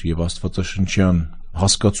պատկեր եւ աստվածաշնչյան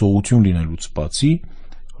հասկացողություն լինելուց բացի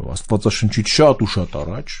Աստվածաշնչից շատ ու շատ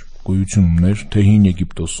առաջ գոյություն ուներ թե հին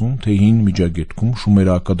Եգիպտոսում, թե հին Միջագետքում,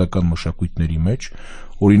 շումերակադական մշակույթների մեջ,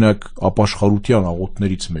 օրինակ ապաշխարության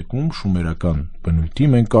աղոթներից մեկում շումերական բնույթի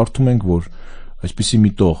մենք կարդում ենք, որ այսպիսի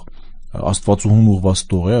մի տող Աստվածուհուն ուղված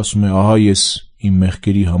տող է, ասում է. ահա ես իմ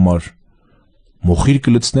մեղքերի համար մոխիր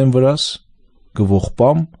կլցնեմ վրաս,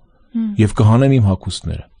 կողպամ եւ կհանեմ իմ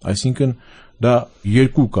հագուստները։ Այսինքն դա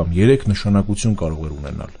 2 կամ 3 նշանակություն կարող էր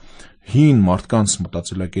ունենալ։ Հին մարդկանց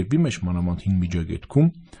մտածելակերպի մեջ, մանավանդ հին Միջագետքում,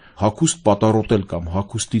 հագուստ պատառոտել կամ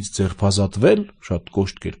հագուստից ձերբազատվել շատ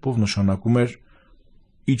կոշտ կերպով նշանակում էր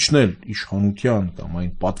իջնել իշխանության կամ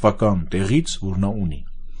այն պատվական տեղից, որ նա ունի։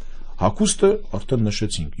 Հագուստը արդեն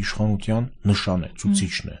նշեցինք, իշխանության նշան է,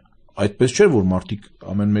 ցուցիչն է։ Այդպես չէր, որ մարդիկ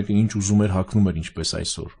ամեն մեկը ինչ ուզում էր հագնում էր ինչպես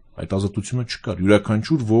այսօր։ Այդ ազատությունը չկար։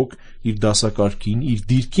 Յուրաքանչյուր ոք իր դասակարգին, իր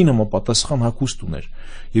դիրքին համապատասխան հագուստ ուներ։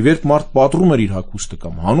 Եվ երբ մարդ պատռում էր իր հագուստը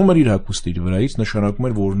կամ հանում էր իր հագուստը իր վրայից, նշանակում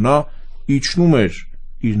էր, որ նա իջնում էր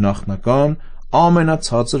իր նախնական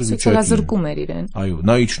ամենացածր վիճակին։ Ցածրազրկում էր իրեն։ Այո,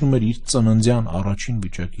 նա իջնում էր իր ծննդյան առաջին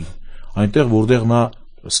վիճակին, այնտեղ որտեղ նա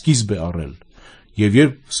սկիզբ է առել։ Եվ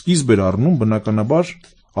երբ սկիզբ էր առնում, բնականաբար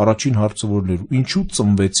առաջին հարցը որն էր, ինչու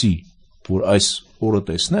ծնվեցի, որ այս օրը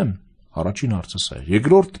տեսնեմ, առաջին հարցը սա է։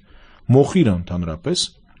 Երկրորդ, մոխիրը ընդհանրապես,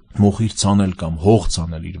 մոխիր ցանել կամ հող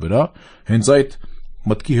ցանել իր վրա, հենց այդ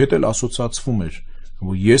մտքի հետ էլ ասոցացվում էր,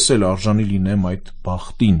 որ ես էլ արժանի լինեմ այդ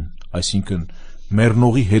բախտին, այսինքն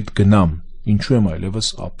մեռնողի հետ գնամ, ինչու եմ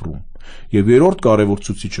այլևս ապրում։ Եվ երրորդ կարևոր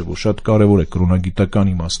ցուցիչը, որ շատ կարևոր է կրոնագիտական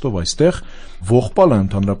իմաստով այստեղ, ողբալը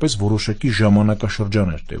ընդհանրապես որոշակի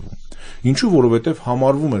ժամանակաշրջան էր տևում։ Ինչու, որովհետև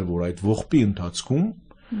համարվում էր, որ այդ ողբի ընթացքում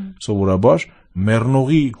սովորաբար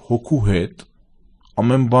մեռնողի հոգու հետ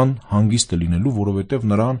ամեն բան հանգիստ է լինելու, որովհետև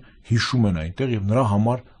նրան հիշում են այնտեղ եւ նրա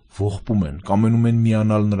համար ողբում են, կամենում են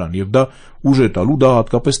միանալ նրան, եւ դա ուժ է տալու, դա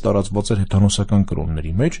հատկապես տարածված էր հեթանոսական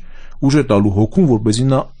կրոնների մեջ, ուժ է տալու հոգուն, որպեսզի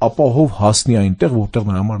նա ապահով հասնի այնտեղ, որտեղ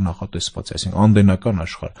նրա համար նախատեսված է, այսինքն անդենական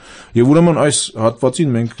աշխարհ։ Եվ ուրեմն այս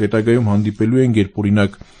հատվածին մենք հետագայում հանդիպելու ենք, երբ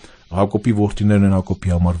օրինակ Հակոբի որդիներն են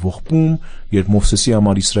Հակոբի համար ողբում, երբ Մովսեսի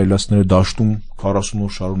համար իսրայելացիները դաշտում 40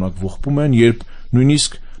 օր շարունակ ողբում են, երբ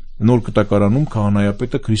նույնիսկ Նոր Կտակարանում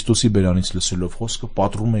քահանայապետը Քրիստոսի բերանից լսելով խոսքը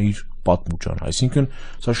պատռում է իր պատմուճան, այսինքն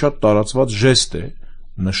սա շատ տարածված ժեստ է,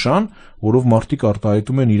 նշան, որով մարդիկ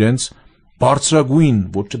արտահայտում են իրենց բարձրագույն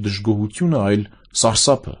ոչ թե դժգոհությունը, այլ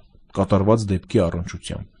սարսափը կատարված դեպքի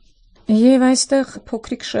առնչությամբ։ Եվ այստեղ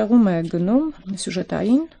փոքրիկ շեղում է գնում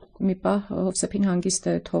սյուժետային, մի պահ Հովսեփին հանգիստ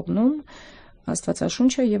է թողնում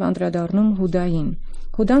Աստվածաշունչը եւ անդրադառնում Հուդային։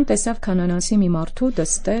 Հուդան տեսավ Քանանանցի մի մարդու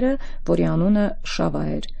դստերը, որի անունը Շավա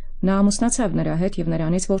էր։ Նա ամուսնացավ նրա հետ եւ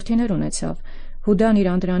նրանից որդիներ ունեցավ։ Հուդան իր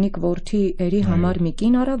անդրանիկ որդի Էրի համար մի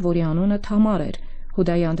կին առավ, որի անունը Թամար էր։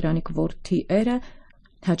 Հուդայի անդրանիկ որդի Էրը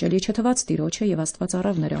հաճելի չթվաց Տիրոջը եւ Աստված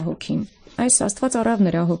առավ նրա հոգին։ Այս Աստված առավ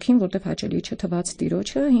նրա հոգին, որտեղ հաճելի չթվաց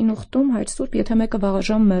Տիրոջը, Հին Ուխտում Հայր Սուրբ, եթե մեկը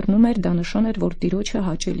վաղաժամ մեռնում էր, դա նշան էր, որ Տիրոջը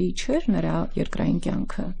հաճելի չէր նրա երկրային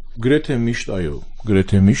կյանքը։ Գրեթե միշտ, այո,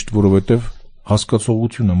 գրեթե միշտ, որովհետեւ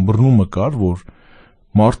հասկացողությունը, ըմբռնումը կար, որ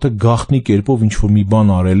մարդը գաղտնի կերպով ինչ-որ մի բան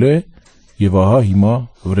արել է եւ ահա հիմա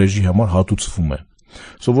վրեժի համար հատուցվում է։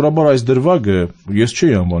 Սովորաբար այս դրվագը ես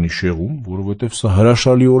չէի անվանի շեղում, որովհետեւ սա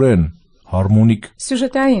հրաշալիորեն հարմոնիկ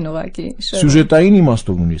սյուժետային ուղղակի սյուժետային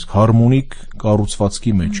իմաստով նույնիսկ հարմոնիկ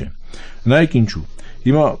կառուցվածքի մեջ է։ Նայեք ինչու։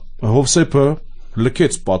 Հիմա Հովսեփը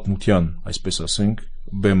լքեց պատմության, այսպես ասենք,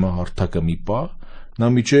 բեմը հարթակը մի պահ, նա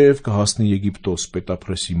միջև կհասնի Եգիպտոս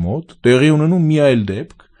Պետապրեսի մոտ, տեղի ունենում մի այլ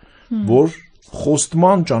դեպք, որ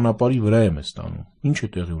խոստման ճանապարհի վրա է մեզ տանում։ Ինչ է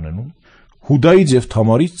տեղի ունենում։ Հուդայից եւ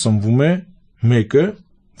Թամարից ծնվում է մեկը,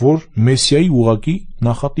 որ Մեսիայի ուղակի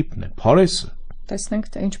նախատիպն է, Փարեսը։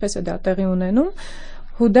 Տեսնենք, թե ինչպես է դա տեղի ունենում։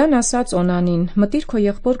 Հուդան ասաց Օնանին. «Մտիր քո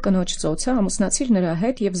եղբոր կնոջ ծոցը, ամուսնացիր նրա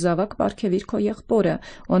հետ եւ զավակ պարգևիր քո եղբորը»։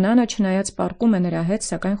 Օնանը չնայած պարկում է նրա հետ,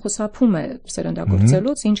 սակայն խուսափում է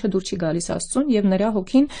սերնդագործելուց, ինչը դուր չի գալիս Աստծուն, եւ նրա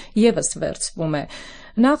հոգին եւս վերցվում է։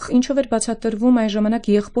 Նախ ինչով էր բացատրվում այն ժամանակ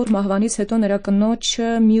եղբոր մահվանից հետո նրա կնոջը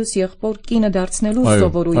մյուս եղբոր կինը դարձնելու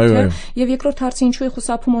սովորույթը, եւ երկրորդ հարցը ինչու է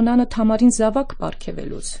խուսափում Օնանը Թամարին զավակ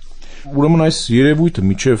պարգևելուց։ Ուրեմն այս երևույթը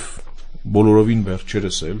միջև բոլորովին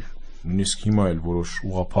վերջերս էլ, նույնիսկ հիմա էլ որոշ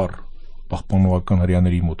ուղղափառ պահպանողական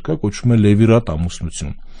հրյաների մոտ կա, կոչվում է լևիրատ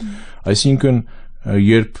ամուսնություն։ Այսինքն,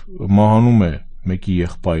 երբ մահանում է մեկի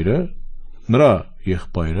եղբայրը, նրա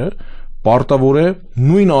եղբայրը պարտավոր է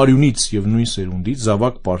նույն արյունից եւ նույն սերունդից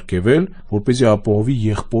զավակ պարգևել, որպեսզի ապահովի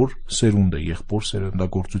եղբոր սերունդը, եղբոր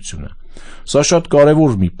սերնդագործությունը։ Սա շատ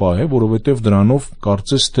կարևոր մի պահ է, որովհետեւ դրանով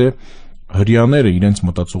կարծես թե հрьяաները իրենց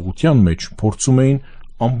մտածողության մեջ փորձում էին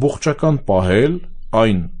ամբողջական պահել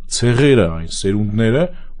այն ցեղերը, այն սերունդները,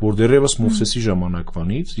 որ դեռևս Մովսեսի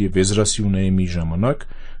ժամանակվանից եւ Եզրասի ու Նեհեմիի ժամանակ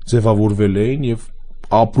ձևավորվել էին եւ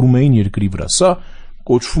ապրում էին երկրի վրա։ Սա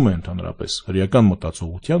կոչվում է ընդհանրապես հրեական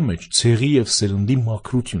մտածողության մեջ ցեղի եւ սերնդի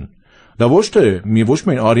մաքրություն։ Դա ոչ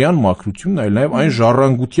միայն արյան մաքրությունն, այլ նաեւ այն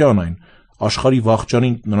ժառանգության, այն աշխարհի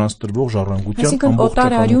վաղճանին նրանց տրվող ժառանգության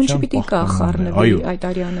ամբողջական չպիտի կա խառնվի այդ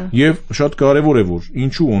արյանը։ Եվ շատ կարեւոր է, որ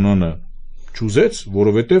ինչու Օնանը չուզեց,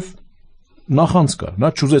 որովհետեւ նախանց կար, նա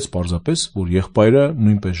չուզեց պարզապես, որ եղբայրը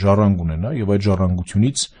նույնպես ժառանգ ունենա եւ այդ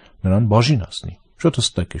ժառանգությունից նրան բաժին հասնի։ Շատ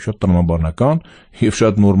հստակ է, շատ տրամաբանական եւ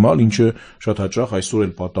շատ նորմալ, ինչը շատ հաճախ այսօր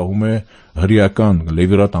էլ պատահում է հրեական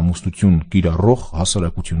լևիրատ ամուսնություն կիրառող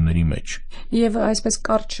հասարակությունների մեջ։ Եվ այսպես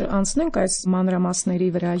կարճ անցնենք այս մանրամասների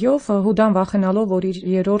վրայով, Հուդան վախենալով, որ իր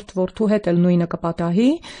երրորդ որդու հետ էլ նույնը կպատահի,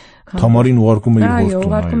 Թամարին ուղարկում է իր հորտուն։ Այո,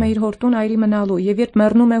 ուղարկում է իր հորտուն այրի մնալու, եւ երբ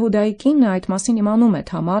մեռնում է Հուդայի կինը, այդ մասին իմանում է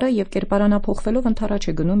Թամարը եւ կերպարանափոխվելով ընդառաջ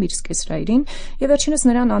է գնում իր սկեսրայրին եւ վերջինս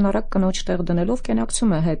նրան անառակ կնոջ տեղ դնելով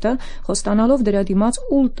կենակցում է հետը, խոստանալով դրա դիմաց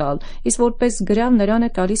ուլ տալ, իսկ որպես գրավ նրան է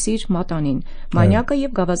տալիս իր մատանին, մանյակը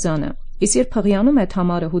եւ գավազանը։ Իսկ երբ հղիանում է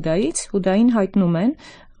Թամարը Հուդայից, Հուդային հայտնում են,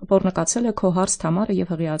 Պորնակացել է քո հարց Թամարը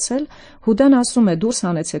եւ հղիացել, Հուդան ասում է դուրս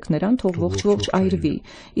հանեցեք նրան, թող ողջ այրվի։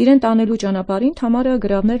 Իրեն տանելու ճանապարհին Թամարը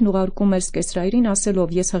գրավներն ուղարկում էր սկեսրայրին,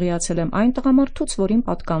 ասելով ես հղիացել եմ այն տղամարդուց, որին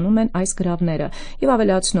պատկանում են այս գրավները, եւ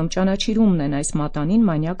ավելացնում ճանաչիրումն են այս մատանին,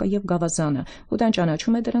 մանյակը եւ գավազանը։ Հուդան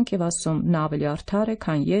ճանաչում է դրանք եւ ասում նա ավելի արդար է,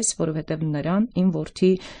 քան ես, որովհետեւ նրան իմ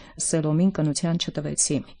որդի Սելոմին կնության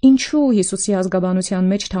չտվեցի։ Ինչու Հիսուսի ազգաբանության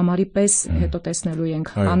մեջ Թամարի պես հետո տեսնելու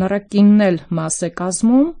ենք անառակ կինն էլ մաս է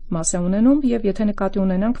կազմում, մաս է ունենում եւ եթե նկատի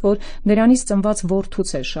ունենանք, որ նրանից ծնված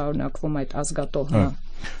որդուց է շարունակվում այդ ազգատոհը։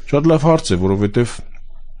 Շատ լավ հարց է, որովհետեւ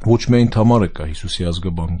ոչ միայն Թամարը կա Հիսուսի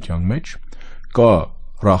ազգաբանության մեջ, կա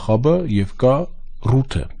Ռախաբը եւ կա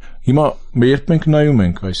Ռութը։ Հիմա երբ մենք նայում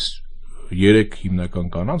ենք այս 3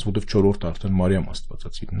 հիմնական կանանց, որտեղ 4-րդը արդեն Մարիամ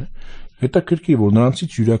Աստվածածինն է, հետաքրքիր որ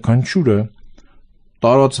նրանցից յուրաքանչյուրը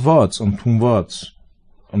տարածված, ընդունված,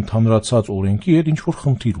 ընդհանրացած օրենքի հետ ինչ որ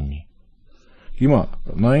խնդիր ունի։ Հիմա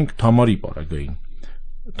նայենք Թամարի պարագային։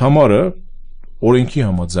 Թամարը օրենքի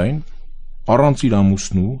համաձայն առանց իր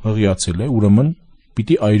ամուսնու հղիացել է, ուրեմն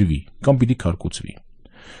պիտի այրվի կամ պիտի քարկոծվի։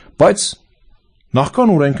 Բայց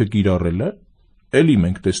նախքան օրենքը կիրառելը, էլի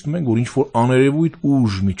մենք տեսնում ենք, որ ինչ որ աներևույթ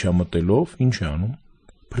ուժ միջամտելով, ինչ է անում,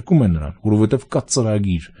 փրկում է նրան, որովհետև կա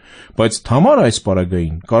ծրագիր, բայց Թամարը այս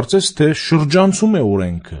պարագային կարծես թե շրջանցում է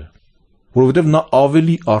օրենքը, որովհետև նա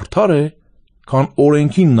ավելի արդար է, քան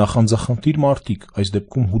օրենքին նախանձախնդիր մարդիկ, այս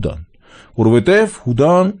դեպքում Հուդան, որովհետև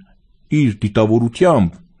Հուդան իր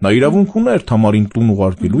դիտավորությամբ նա իրավունք ուներ Թամարին տուն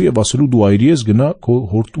ուղարկելու եւ ասելու դու այրի ես գնա քո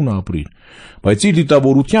հորտուն ապրիր, բայց իր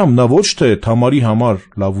դիտավորությամբ նա ոչ թե Թամարի համար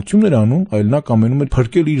լավություն էր անում, այլ նա կամենում էր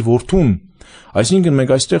փրկել իր որդուն, այսինքն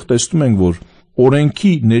մենք այստեղ տեսնում ենք, որ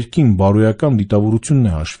օրենքի ներքին բարոյական դիտավորությունն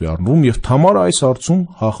է հաշվի առնվում եւ Թամարը այս հարցում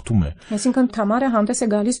հաղթում է։ Այսինքն Թամարը հանդես է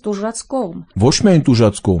գալիս տուժած կողմ։ Ոչ միայն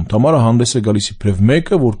տուժած կողմ, Թամարը հանդես է գալիս իբրև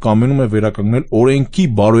մեկը, որ կամենում է վերականգնել օրենքի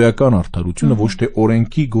բարոյական արդարությունը, ոչ թե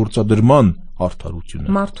օրենքի գործադրման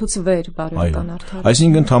արդարությունը։ Մարդուց վեր բարոյական արդարություն։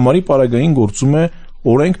 Այսինքն Թամարի պարագային գործում է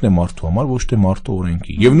օրենքն է մարդու համար, ոչ թե մարդը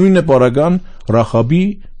օրենքի։ Եվ նույնն է պարագան Ռախաբի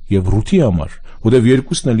եւ Ռութի համար, որտեղ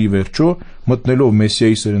երկուսն էլ ի վերջո մտնելով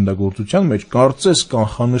Մեսիայի սերնդագործության մեջ կարծես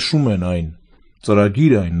կանխանշում են այն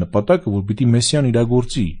ծրագիրը, այն նպատակը, որ պիտի Մեսիան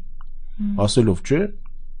իրագործի, ասելով չէ,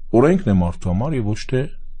 օրենքն է մարդու համար եւ ոչ թե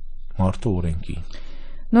մարդը օրենքի։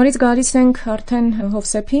 Նորից գալիս ենք արդեն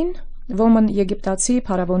Հովսեփին, Ոմն Եգիպտացի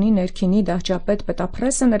փարավոնի ներքինի դահճապետ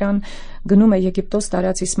Պետափրեսը նրան գնում է Եգիպտոս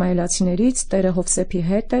տարած իսմայելացիներից, Տերը Հովսեփի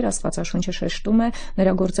հետ էր, Աստվածաշունչը շեշտում է,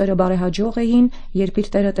 նրա գործերը բարեհաջող էին, երբ իր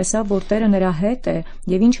Տերը տեսավ, որ Տերը նրա հետ է,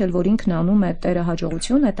 եւ ինչ էլ որ ինքն անում է, Տերը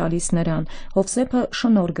հաջողություն է տալիս նրան, Հովսեփը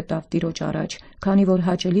շնորհ գտավ Տիրոջ առաջ, քանի որ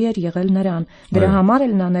հաճելի էր եղել նրան, դրա համար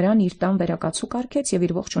էլ նա նրան իր տան վերակացու կարգեց եւ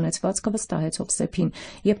իր ողջ ունեցվածքը վստահեց Հովսեփին,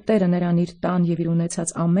 եւ Տերը նրան իր տան եւ իր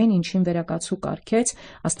ունեցած ամեն ինչին վերակացու կարգեց,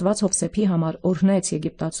 Աստված Հովսեփի համար օրհնեց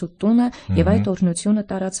Եգիպտացու տունը եւ այդ օրհնությունը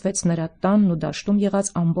տարածվեց նրա տանն ու դաշտում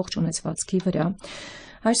եղած ամբողջ ունեցվածքի վրա։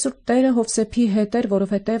 Այսօր Տերը Հովսեփի հետ էր,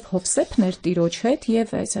 որովհետև Հովսեփն էր Տիրոջ հետ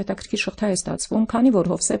եւ այս հետաքրքիր շղթա է ստացվում, քանի որ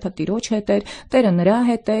Հովսեփը Տիրոջ հետ էր, Տերը նրա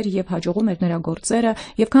հետ էր եւ հաջողում էր նրա գործերը,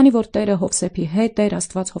 եւ քանի որ Տերը Հովսեփի հետ էր,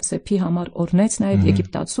 Աստված Հովսեփի համար օրհնեց նաեւ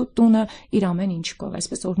Եգիպտացու տունը իր ամեն ինչով,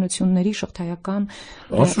 այսպես օրհնությունների շղթայական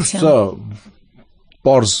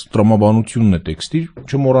Պարզ տրամաբանությունն է տեքստի,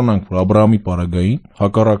 չմոռանանք, որ Աբրահամի պարագային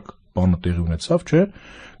հակառակ բանը տեղի ունեցավ, չէ՞,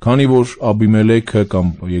 քանի որ Աբիմելեքը կամ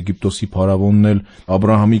Եգիպտոսի փարավոնն էլ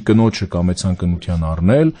Աբրահամի կնոջը կամեցան կնության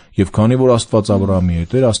առնել, եւ քանի որ Աստված Աբրահամի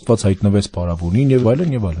հետ էր, Աստված հայտնվեց փարավոնին եւ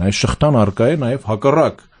այլն եւ այլն։ Այս շղթան արկա է նաեւ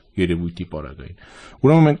հակառակ երևույթի պարագային։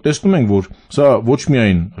 Ուրեմն մենք տեսնում ենք, որ սա ոչ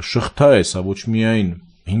միայն շղթա է, սա ոչ միայն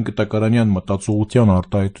Հին Կտակարանյան մտածողության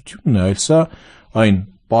արտահայտությունն է, այլ սա այն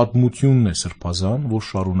պատմությունն է սրբազան, որ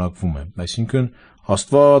շարունակվում է, այսինքն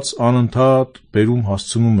Աստված անընդհատ բերում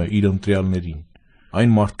հասցնում է իր ընտրյալներին,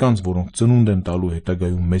 այն մարդկանց, որոնք ծնունդ են տալու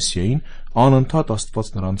հետագայում Մեսիային, անընդհատ Աստված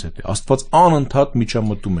նրանց հետ է։ Աստված անընդհատ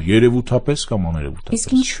միջամտում է, երևութապես կամ աներևութապես։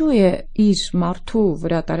 Իսկ ինչու է իր մարդու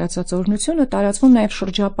վրա տարածած օրհնությունը տարածվում նաև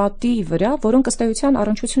շրջապատի վրա, որոնք ըստ էության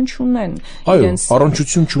առնչություն չունեն իրենց։ Այո,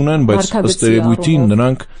 առնչություն չունեն, բայց ըստ երևույթին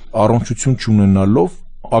նրանք առնչություն չունենալով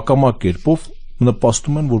ակամա կերպով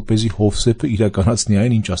նպաստում են, որպեսզի Հովսեփը իրականացնի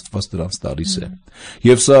այն, ինչ Աստված դրանց տալիս է։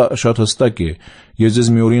 Եվ սա շատ հստակ է։ Ես ձեզ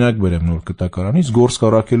մի օրինակ բերեմ Նոր Կտակարանից, Գործք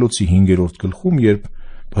առաքելոցի 5-րդ գլխում, երբ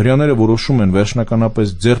հրեաները որոշում են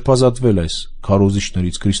վերջնականապես ձերբազատվել այս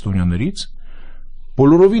քարոզիչներից, քրիստոնյաներից,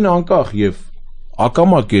 բոլորովին անկախ եւ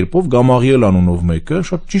ակամա կերպով Գամաղիել անունով մեկը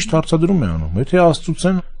շատ ճիշտ հարցադրում է անում. եթե Աստծուց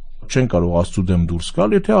են, չեն կարող Աստծու դեմ դուրս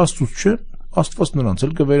գալ, եթե Աստծուց չէ, Աստված նրանց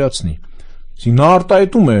էլ կվերացնի։ Նա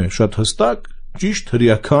արտահայտում է շատ հստակ, ճիշտ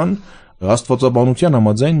հրեական աստվածաբանության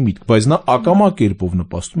համաձայն միտք, բայց նա ակամա կերպով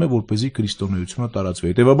նպաստում է, որպեսզի քրիստոնեությունը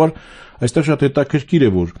տարածվի։ Հետևաբար, այստեղ շատ հետաքրքիր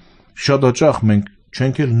է, որ շատ հաճախ մենք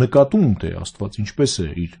չենք էլ նկատում, թե Աստված ինչպես է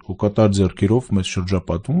իր հոգատար ձեռքերով մեզ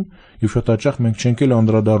շրջապատում, եւ շատ հաճախ մենք չենք էլ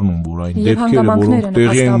անդրադառնում, որ այն դեպքերը, որոնք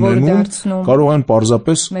տեղի են ունենում, կարող են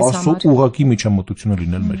պարզապես Աստծո ուղղակի միջամտությունը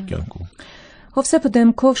լինել մեր կյանքում։ Հովսեփը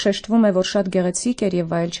դեմքով շեշտվում է, որ շատ գեղեցիկ էր եւ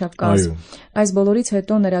վայելչավ կազմ։ Այս բոլորից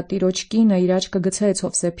հետո նրա տիրոջ կինը իր աչքը գցեց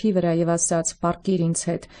Հովսեփի վրա եւ ասաց. «Պառկիր ինձ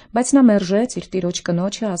հետ»։ Բայց նա մերժեց իր տիրոջ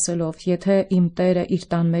կնոջը ասելով. «Եթե իմ տերը իր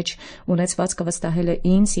տան մեջ ունեցվածքը վստահել է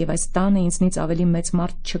ինձ եւ այս տանը ինձնից ավելի մեծ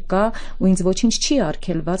մարդ չկա ու ինձ ոչինչ չի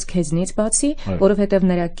արգելված քեզնից բացի, որովհետեւ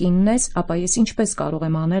նրա կինն ես, ապա ես ինչպես կարող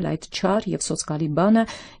եմ անել այդ չար եւ սոսկալի բանը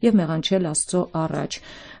եւ մեղանչել Աստծո առաջ»։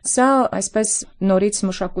 Սա այսպես նորից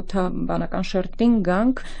մշակութաբանական շերտին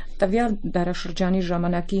գանք տվյալ դարաշրջանի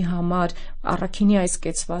ժամանակի համար առաքինի այս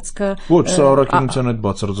կեցվածքը ոչ, սա առաքինության հետ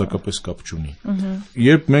բացարձակապես կապ չունի։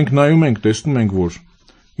 Երբ մենք նայում ենք, տեսնում ենք, որ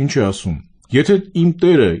ինչ է ասում, եթե իմ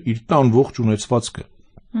տերը իր տան ողջ ունեցվածքը,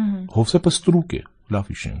 Հովսեփը ստրուկ է,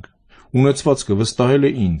 լավ հիշենք, ունեցվածքը վստահել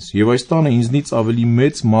է ինձ եւ այս տանը ինձնից ավելի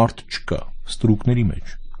մեծ մարդ չկա ստրուկների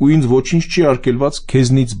մեջ, ու ինձ ոչինչ չի արգելված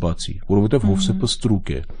քեզնից բացի, որովհետեւ Հովսեփը ստրուկ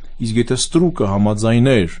է։ Իսկ եթե ստրուկը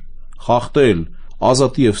համաձայներ խախտել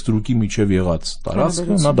ազատի եւ ստրուկի միջև եղած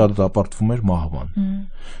տարածքը, նա դատապարտվում էր մահվան։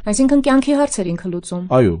 Այսինքն կյանքի հարց էր ինքը լուծում։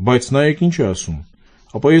 Այո, բայց նայեք ինչ է ասում։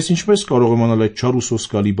 Ապա ես ինչպես կարող եմ անել այդ չար ու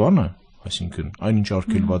սոսկալի բանը, այսինքն այնինչ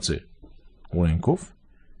արգելված է օրենքով,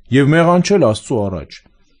 եւ մեղանչել Աստծո առաջ։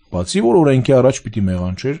 Բացի որ օրենքի առաջ պիտի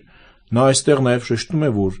մեղանչեր, նա այստեղ նաեւ շեշտում է,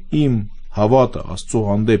 որ իմ հավատը Աստծո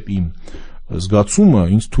հանդեպ իմ զգացումը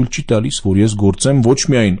ինձ թույլ չի տալիս, որ ես գործեմ ոչ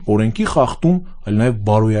միայն օրենքի խախտում, այլ նաև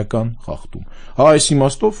բարոյական խախտում։ Այս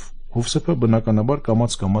իմաստով Հովսեփը բնականաբար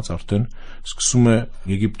կամաց արդեն սկսում է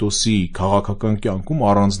Եգիպտոսի քաղաքական կյանքում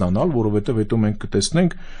առանձնանալ, որովհետև հետո մենք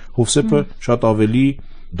կտեսնենք Հովսեփը շատ ավելի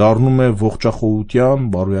դառնում է ողջախոհության,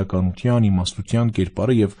 բարոյականության, իմաստության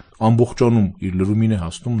կերպարը եւ ամբողջանում իր լրումին է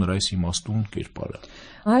հասնում նրա այս իմաստուն կերպարը։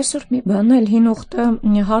 Այսօր մի բան էլ Հին Ուխտը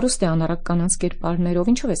հարուստ է անառակ կանանց կերպարներով,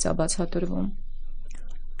 ինչով է սա բացատրվում։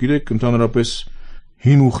 Գիտեք, ընդհանրապես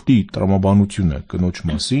Հին Ուխտի տրամաբանությունը կնոջ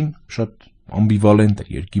մասին շատ ամբիվալենտ է,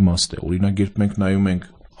 երկիմաստ է։ Օրինակ, երբ մենք նայում ենք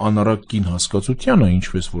անառակ կին հասկացությանը,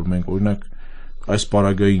 ինչպես որ մենք օրինակ այս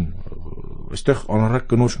պարագային, այստեղ անառակ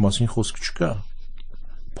կնոջ մասին խոսք չկա։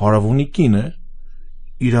 Փարավոնի կինը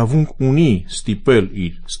իրավունք ունի ստիպել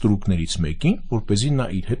իր ստրուկներից մեկին, որպեսզի նա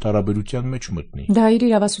իր հետ հարաբերության մեջ մտնի։ Դա իր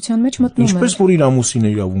իրավասության մեջ մտնում է։ Ինչպես որ իր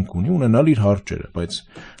ամուսինը իրավունք ունի ունենալ իր հարճերը, բայց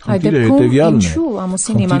խնդիրը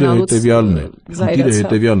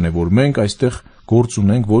հետեւյալն է, որ մենք այստեղ գործ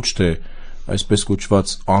ունենք ոչ թե այսպես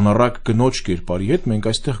կոչված անառակ կնոջ կերպարի հետ,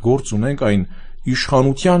 մենք այստեղ գործ ունենք այն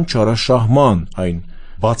իշխանության չարաշահման, այն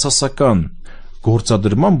բացասական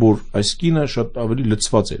գործադրման, որ այս կինը շատ ավելի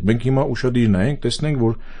լցված է։ Մենք հիմա ուշադիր նայենք, տեսնենք,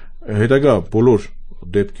 որ հետագա բոլոր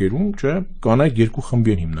դեպքերում, չէ, կանայք երկու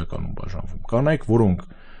խմբի են հիմնականում բաժանվում։ Կանայք, որոնք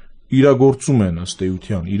իրագործում են ըստ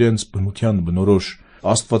էության իրենց բնության բնորոշ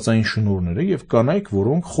աստվածային շնորհները եւ կանայք,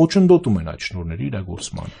 որոնք խոչընդոտում են այդ շնորհների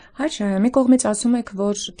իրագործմանը։ Հայր Շահե, մի կողմից ասում եք,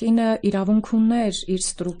 որ կինը իրավունք ուներ իր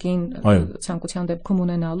ստրուկին ցանկության դեպքում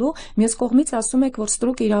ունենալու, մյուս կողմից ասում եք, որ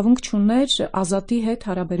ստրուկը իրավունք չուներ ազատի հետ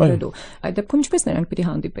հարաբերվելու։ Այդ դեպքում ինչպես նրանք պիտի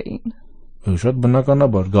հանդիպեին։ Շատ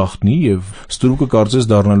բնականաբար գաղտնի եւ ստրուկը կարծես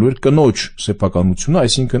դառնալու էր կնոջ սեփականությունը,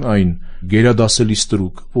 այսինքն այն գերադասելի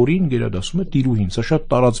ստրուկ, որին գերադասում է տիրուհին։ Սա շատ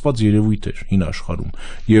տարածված երևույթ էր հին աշխարհում։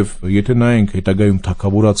 Եվ եթե նայենք հետագայում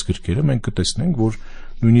թագավորած գրքերը, մենք կտեսնենք, որ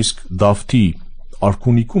նույնիսկ Դավթի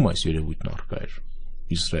արքունիքում այս երևույթն առկա էր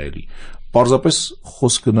Իսրայելի։ Պարզապես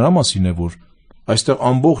խոսքը նրա մասին է, որ այստեղ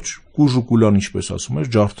ամբողջ կուժուկուլան, ինչպես ասում էր,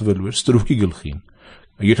 ջարդվելու էր ստրուկի գլխին։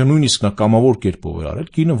 Եթե նույնիսկ նա կամավոր կերպով էր արել,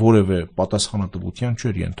 կինը որևէ պատասխանատվության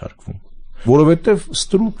չէր ենթարկվում, որովհետև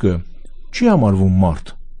ստրուկը չի համարվում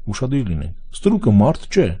մարդ, ուշադիր լինենք, ստրուկը մարդ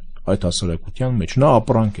չէ այդ հասարակության մեջ, նա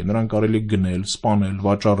ապրանք է, նրան կարելի է գնել, սպանել,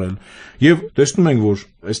 վաճառել, եւ տեսնում ենք, որ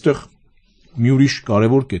այստեղ մի ուրիշ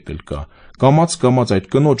կարևոր կետ էլ կա, կամաց այդ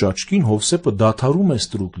կնոջ աչքին Հովսեփը դադարում է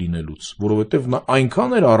ստրուկ լինելուց, որովհետեւ նա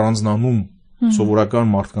այնքան էր առանձնանում սովորական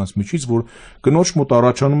մարդկանց միջից, որ կնոջ մոտ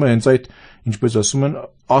առաջանում է հենց այդ, ինչպես ասում են,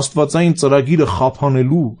 աստվածային ծրագիրը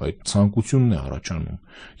խափանելու այդ ցանկությունն է առաջանում։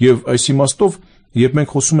 Եվ այս իմաստով, երբ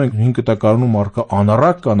մենք խոսում ենք Հին Կտակարանում առկա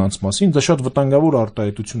անառակ կանանց մասին, դա շատ վտանգավոր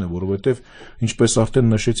արտահայտություն է, որովհետև, ինչպես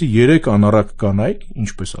արդեն նշեցի, 3 անառակ կանայք,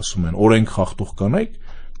 ինչպես ասում են, օրենք խախտող կանայք,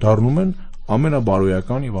 դառնում են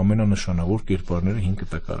ամենաբարոյական եւ ամենանշանավոր կերպարները Հին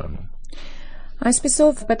Կտակարանում։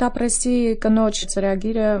 Այսպիսով պետապրեսի կնոջ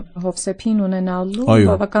ծրագիրը Հովսեփին ունենալու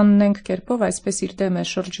բավականնենք կերպով այսպես իր դեմ է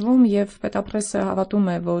շրջվում եւ պետապրեսը հավատում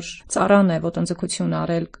է, որ ծառան է ոտնձգություն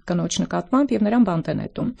արել կնոջ նկատմամբ եւ նրան բանտ է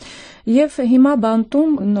նետում։ Եվ հիմա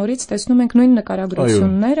բանտում նորից տեսնում ենք նույն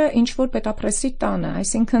նկարագրությունները, ինչ որ պետապրեսի տանը,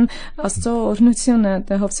 այսինքն Աստծո օրհնությունը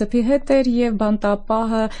Հովսեփի հետ էր եւ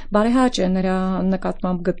բանտապահը բարեհաճ է նրա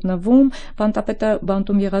նկատմամբ գտնվում, բանտապետը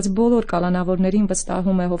բանտում եղած բոլոր կալանավորներին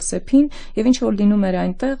վստահում է Հովսեփին եւ ինչ լինում էր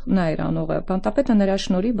այնտեղ նա էր անողը։ Բանտապետը նրա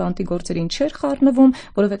շնորհիվ բանտի գործերին չէր խառնվում,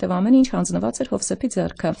 որովհետև ամեն ինչ հանձնված էր Հովսեփի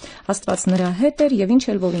ձեռքը։ Աստված նրա հետ էր եւ ինչ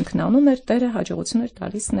էլ որ ինքն անում էր, Տերը հաջողություն էր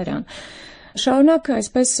տալիս նրան։ Շարունակ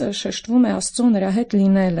այսպես շեշտվում է Աստծո նրա հետ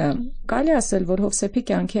լինելը։ Կարելի ասել, որ Հովսեփի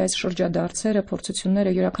կյանքի այս շրջադարձերը,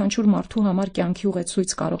 փորձությունները յուրաքանչյուր մարդու համար կյանքի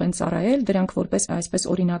ուղեցույց կարող են ծառայել, դրանք որպես այսպես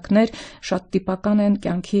օրինակներ շատ տիպական են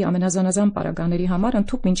կյանքի ամենազանազան պարագաների համար,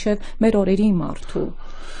 ընդհանուր մինչև մեր օրերի մարդու։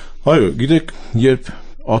 Այո, գիտեք, երբ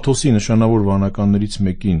Աթոսի նշանավոր վանականներից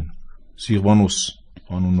մեկին, Սիղվանոս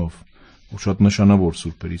անունով, որ շատ նշանավոր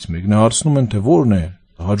սուրբերից մեկն է, հարցնում են, թե որն է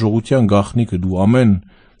հաջողության գաղտնիքը, դու ամեն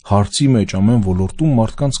հարցի մեջ, ամեն ոլորտում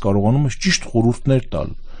մարդկանց կարողանում ես ճիշտ խորհուրդներ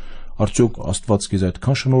տալ, արդյոք Աստված քեզ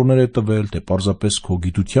այդքան շնորհներ է տվել, թե պարզապես քո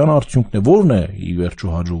գիտության արդյունքն է, որն է ի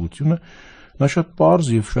վերջո հաջողությունը, նա շատ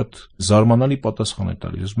պարզ եւ շատ զարմանալի պատասխան է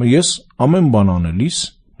տալիս։ Ես ամեն բան անելիս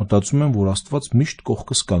մտածում եմ, որ Աստված միշտ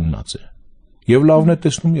կողքս կանգնած է, եւ լավն է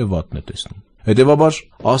տեսնում եւ վատն է տեսնում։ Հետեւաբար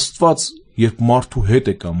Աստված, երբ մարդու հետ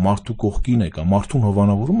է կամ մարդու կողքին է կամ մարդուն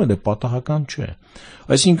հովանավորում է, պատահական չէ։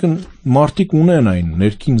 Այսինքն մարդիկ ունեն այն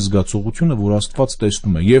ներքին զգացողությունը, որ Աստված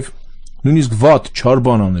տեսնում է, եւ նույնիսկ վատ չար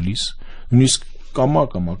բան անելիս, նույնիսկ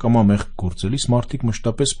կամա մեղք գործելիս մարդիկ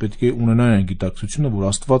մշտապես պետք է ունենան այն գիտակցությունը, որ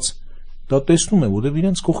Աստված դա տեսնում է, որովհետև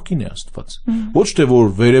իրենց կողքին է Աստված։ Ոչ թե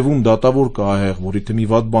որ վերևում դատավոր կա ահեղ, որ եթե մի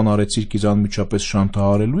վատ բան արեցիր, քեզ անմիջապես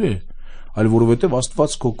շանթահարելու է, այլ որովհետև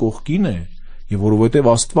Աստված քո կողքին է, եւ որովհետև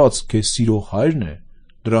Աստված քեզ սիրող Հայրն է,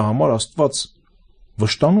 դրա համար Աստված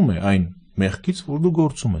վշտանում է այն մեղքից, որ դու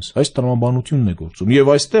գործում ես։ Այս տրամաբանությունն է գործում։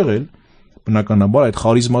 Եվ այստեղ էլ բնականաբար այդ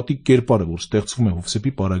խարիզմատիկ կերպարը, որ ստեղծվում է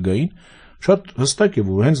Հովսեփի պարագային, շատ հստակ է,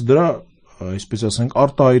 որ հենց դրա այսպես ասենք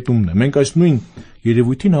արտահայտումն է։ Մենք այս նույն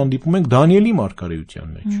երևույթին հանդիպում ենք Դանիելի մարգարեության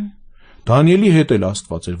մեջ։ Դանիելի հետ էլ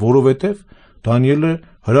Աստված էր, որովհետև Դանիելը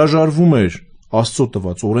հրաժարվում էր Աստծո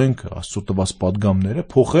տված օրենքը, Աստծո տված պատգամները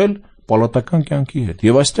փոխել պալատական կյանքի հետ։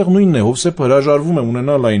 Եվ այստեղ նույնն է, Հովսեփը հրաժարվում է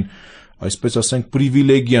ունենալ այն, այսպես ասենք,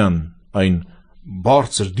 պրիվիլեգիան, այն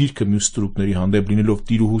բարձր դիրքը մյուս ստրուկների հանդեպ լինելով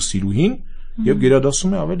տիրուհու սիրուհին եւ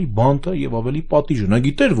գերադասում է ավելի բանտը եւ ավելի պատիժը։ Նա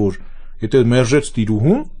գիտեր, որ եթե մերժեց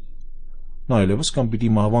տիրուհուն, նա այլևս կամ պիտի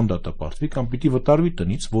մահվան դատապարտվի, կամ պիտի վտարվի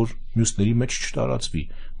տնից, որ մյուսների մեջ չտարածվի,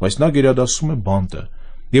 բայց նա գերադասում է բանտը։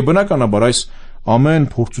 Եվ բնականաբար այս ամեն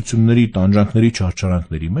փորձությունների, տանջանքների,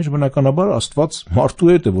 չարչարանքների մեջ բնականաբար Աստված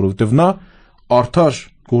մարդու հետ է, որովհետև նա արդար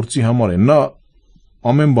գործի համար է, նա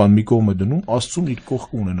ամեն բան մի կողմ է դնում, Աստծուն իր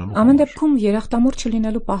կողքը ունենալու համար։ Ամեն դեպքում երախտամոռ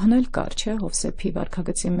չլինելու պահն էլ կար, չէ, Հովսեփի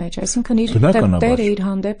վարքագծի մեջ, այսինքն իր Տերը իր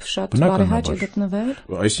հանդեպ շատ բարեհաճ է գտնվել։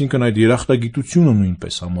 Այսինքն այդ երախտագիտությունը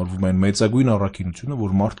նույնպես համարվում է այն մեծագույն առաքինությունը,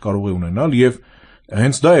 որ մարդ կարող է ունենալ, եւ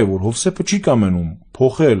հենց դա է, որ Հովսեփը չի կամենում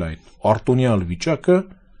փոխել այդ արտոնյալ վիճակը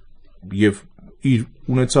եւ իր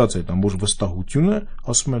ունեցած այդ ամբողջ վստահությունը,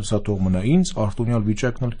 ասում եմ, սա թող մնա ինձ, արտոնյալ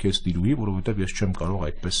վիճակն էլ քեզ տիրուի, որովհետև ես չեմ կարող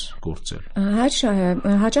այդպես գործել։ Հայր Շահե,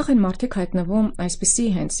 հաճախ են մարդիկ հայտնվում այսպիսի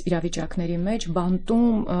հենց իրավիճակների մեջ,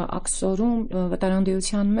 բանտում, աքսորում,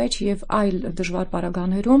 վտարանդիության մեջ եւ այլ դժվար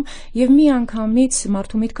պարագաներում, եւ միանգամից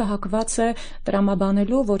մարդու միտքը հակված է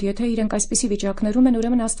տրամաբանելու, որ եթե իրենք այսպիսի վիճակներում են,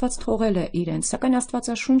 ուրեմն Աստված թողել է իրենց։ Սակայն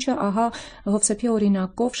Աստվածաշունչը ահա Հովսեփի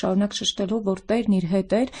օրինակով շարունակ շեշտելով, որ Տերն իր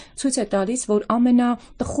հետ էր, ցույց է տալիս, որ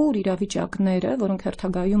ամենատխուր իրավիճակները, որոնք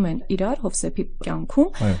հերթագայում են իրար Հովսեփի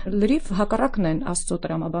կյանքում, լրիվ հակառակն են Աստծո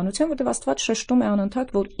տրամաբանության, որտեղ Աստված շեշտում է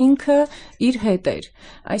անընդհատ, որ ինքը իր հետ էր։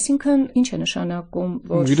 Այսինքն, ինչ է նշանակում,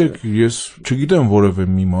 որ Գիտեք, ես չգիտեմ որևէ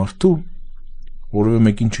մի մարդու, որևէ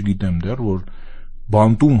մեկին չգիտեմ դեռ, որ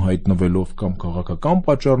բանտում հայտնվելով կամ քաղաքական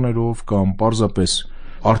պատճառներով կամ պարզապես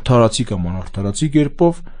արդարացի կամ անարդարացի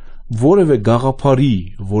կերպով որևէ գաղափարի,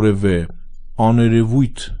 որևէ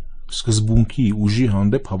աներևույթ սկզբունքի ուժի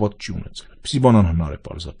հանդեպ հավատ չի ունեցել։ Պիսի բան անհնար է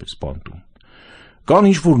պարզապես բանտում։ Կան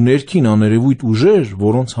ինչ-որ ներքին աներևույթ ուժեր,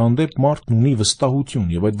 որոնց հանդեպ մարդն ունի վստահություն,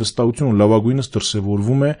 եւ այդ վստահությունը լավագույնս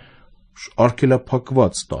դրսևորվում է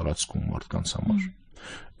արգելափակված տարածքում մարդկանց համար։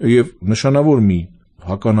 Եվ նշանավոր մի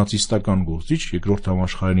հականացիստական գործիչ երկրորդ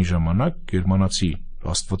համաշխարհային ժամանակ գերմանացի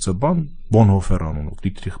աստվածաբան Բոնհոֆեր անունով,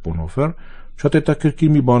 Դիտրիխ Բոնհոֆեր, շատ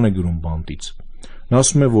հետաքրքիր մի բան է գրում բանտից։ Նա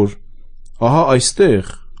ասում է, որ ահա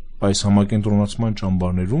այստեղ այս համակենտրոնացման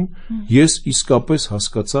ճամբարներում ես իսկապես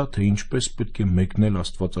հասկացա, թե ինչպես պետք է մեկնել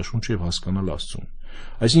Աստվածաշունչը եւ հասկանալ Աստծուն։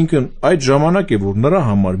 Այսինքն այդ ժամանակ է, որ նրա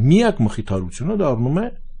համար միակ մխիթարությունը դառնում է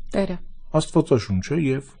Տերը, Աստվածաշունչը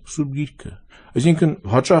եւ Սուրբ Գիրքը։ Այսինքն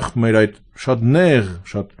հաճախ մեր այդ շատ նեղ,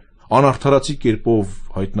 շատ անարդարացի կերպով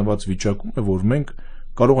հայտնված վիճակում է, որ մենք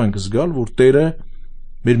կարող ենք զգալ, որ Տերը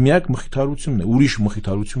մեր միակ մխիթարությունն է, ուրիշ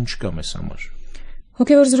մխիթարություն չկա մեզ համար։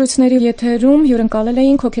 Հոգևոր զրույցների եթերում հյուրընկալել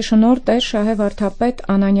էինք հոգեշնորհ Տեր Շահե վարդապետ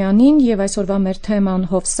Անանյանին եւ այսօրվա մեր թեման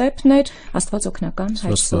Հովսեփն էր, Աստված օգնական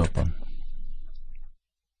Հայր Սուրբ։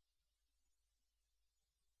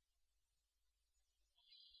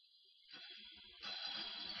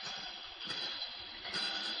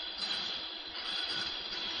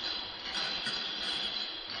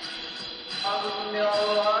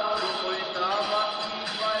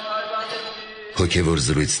 Հոգևոր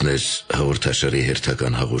զրույցներ հաղորդաշարի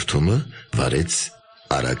հերթական հաղորդումը վարեց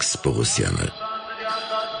Արաքս Պողոսյանը։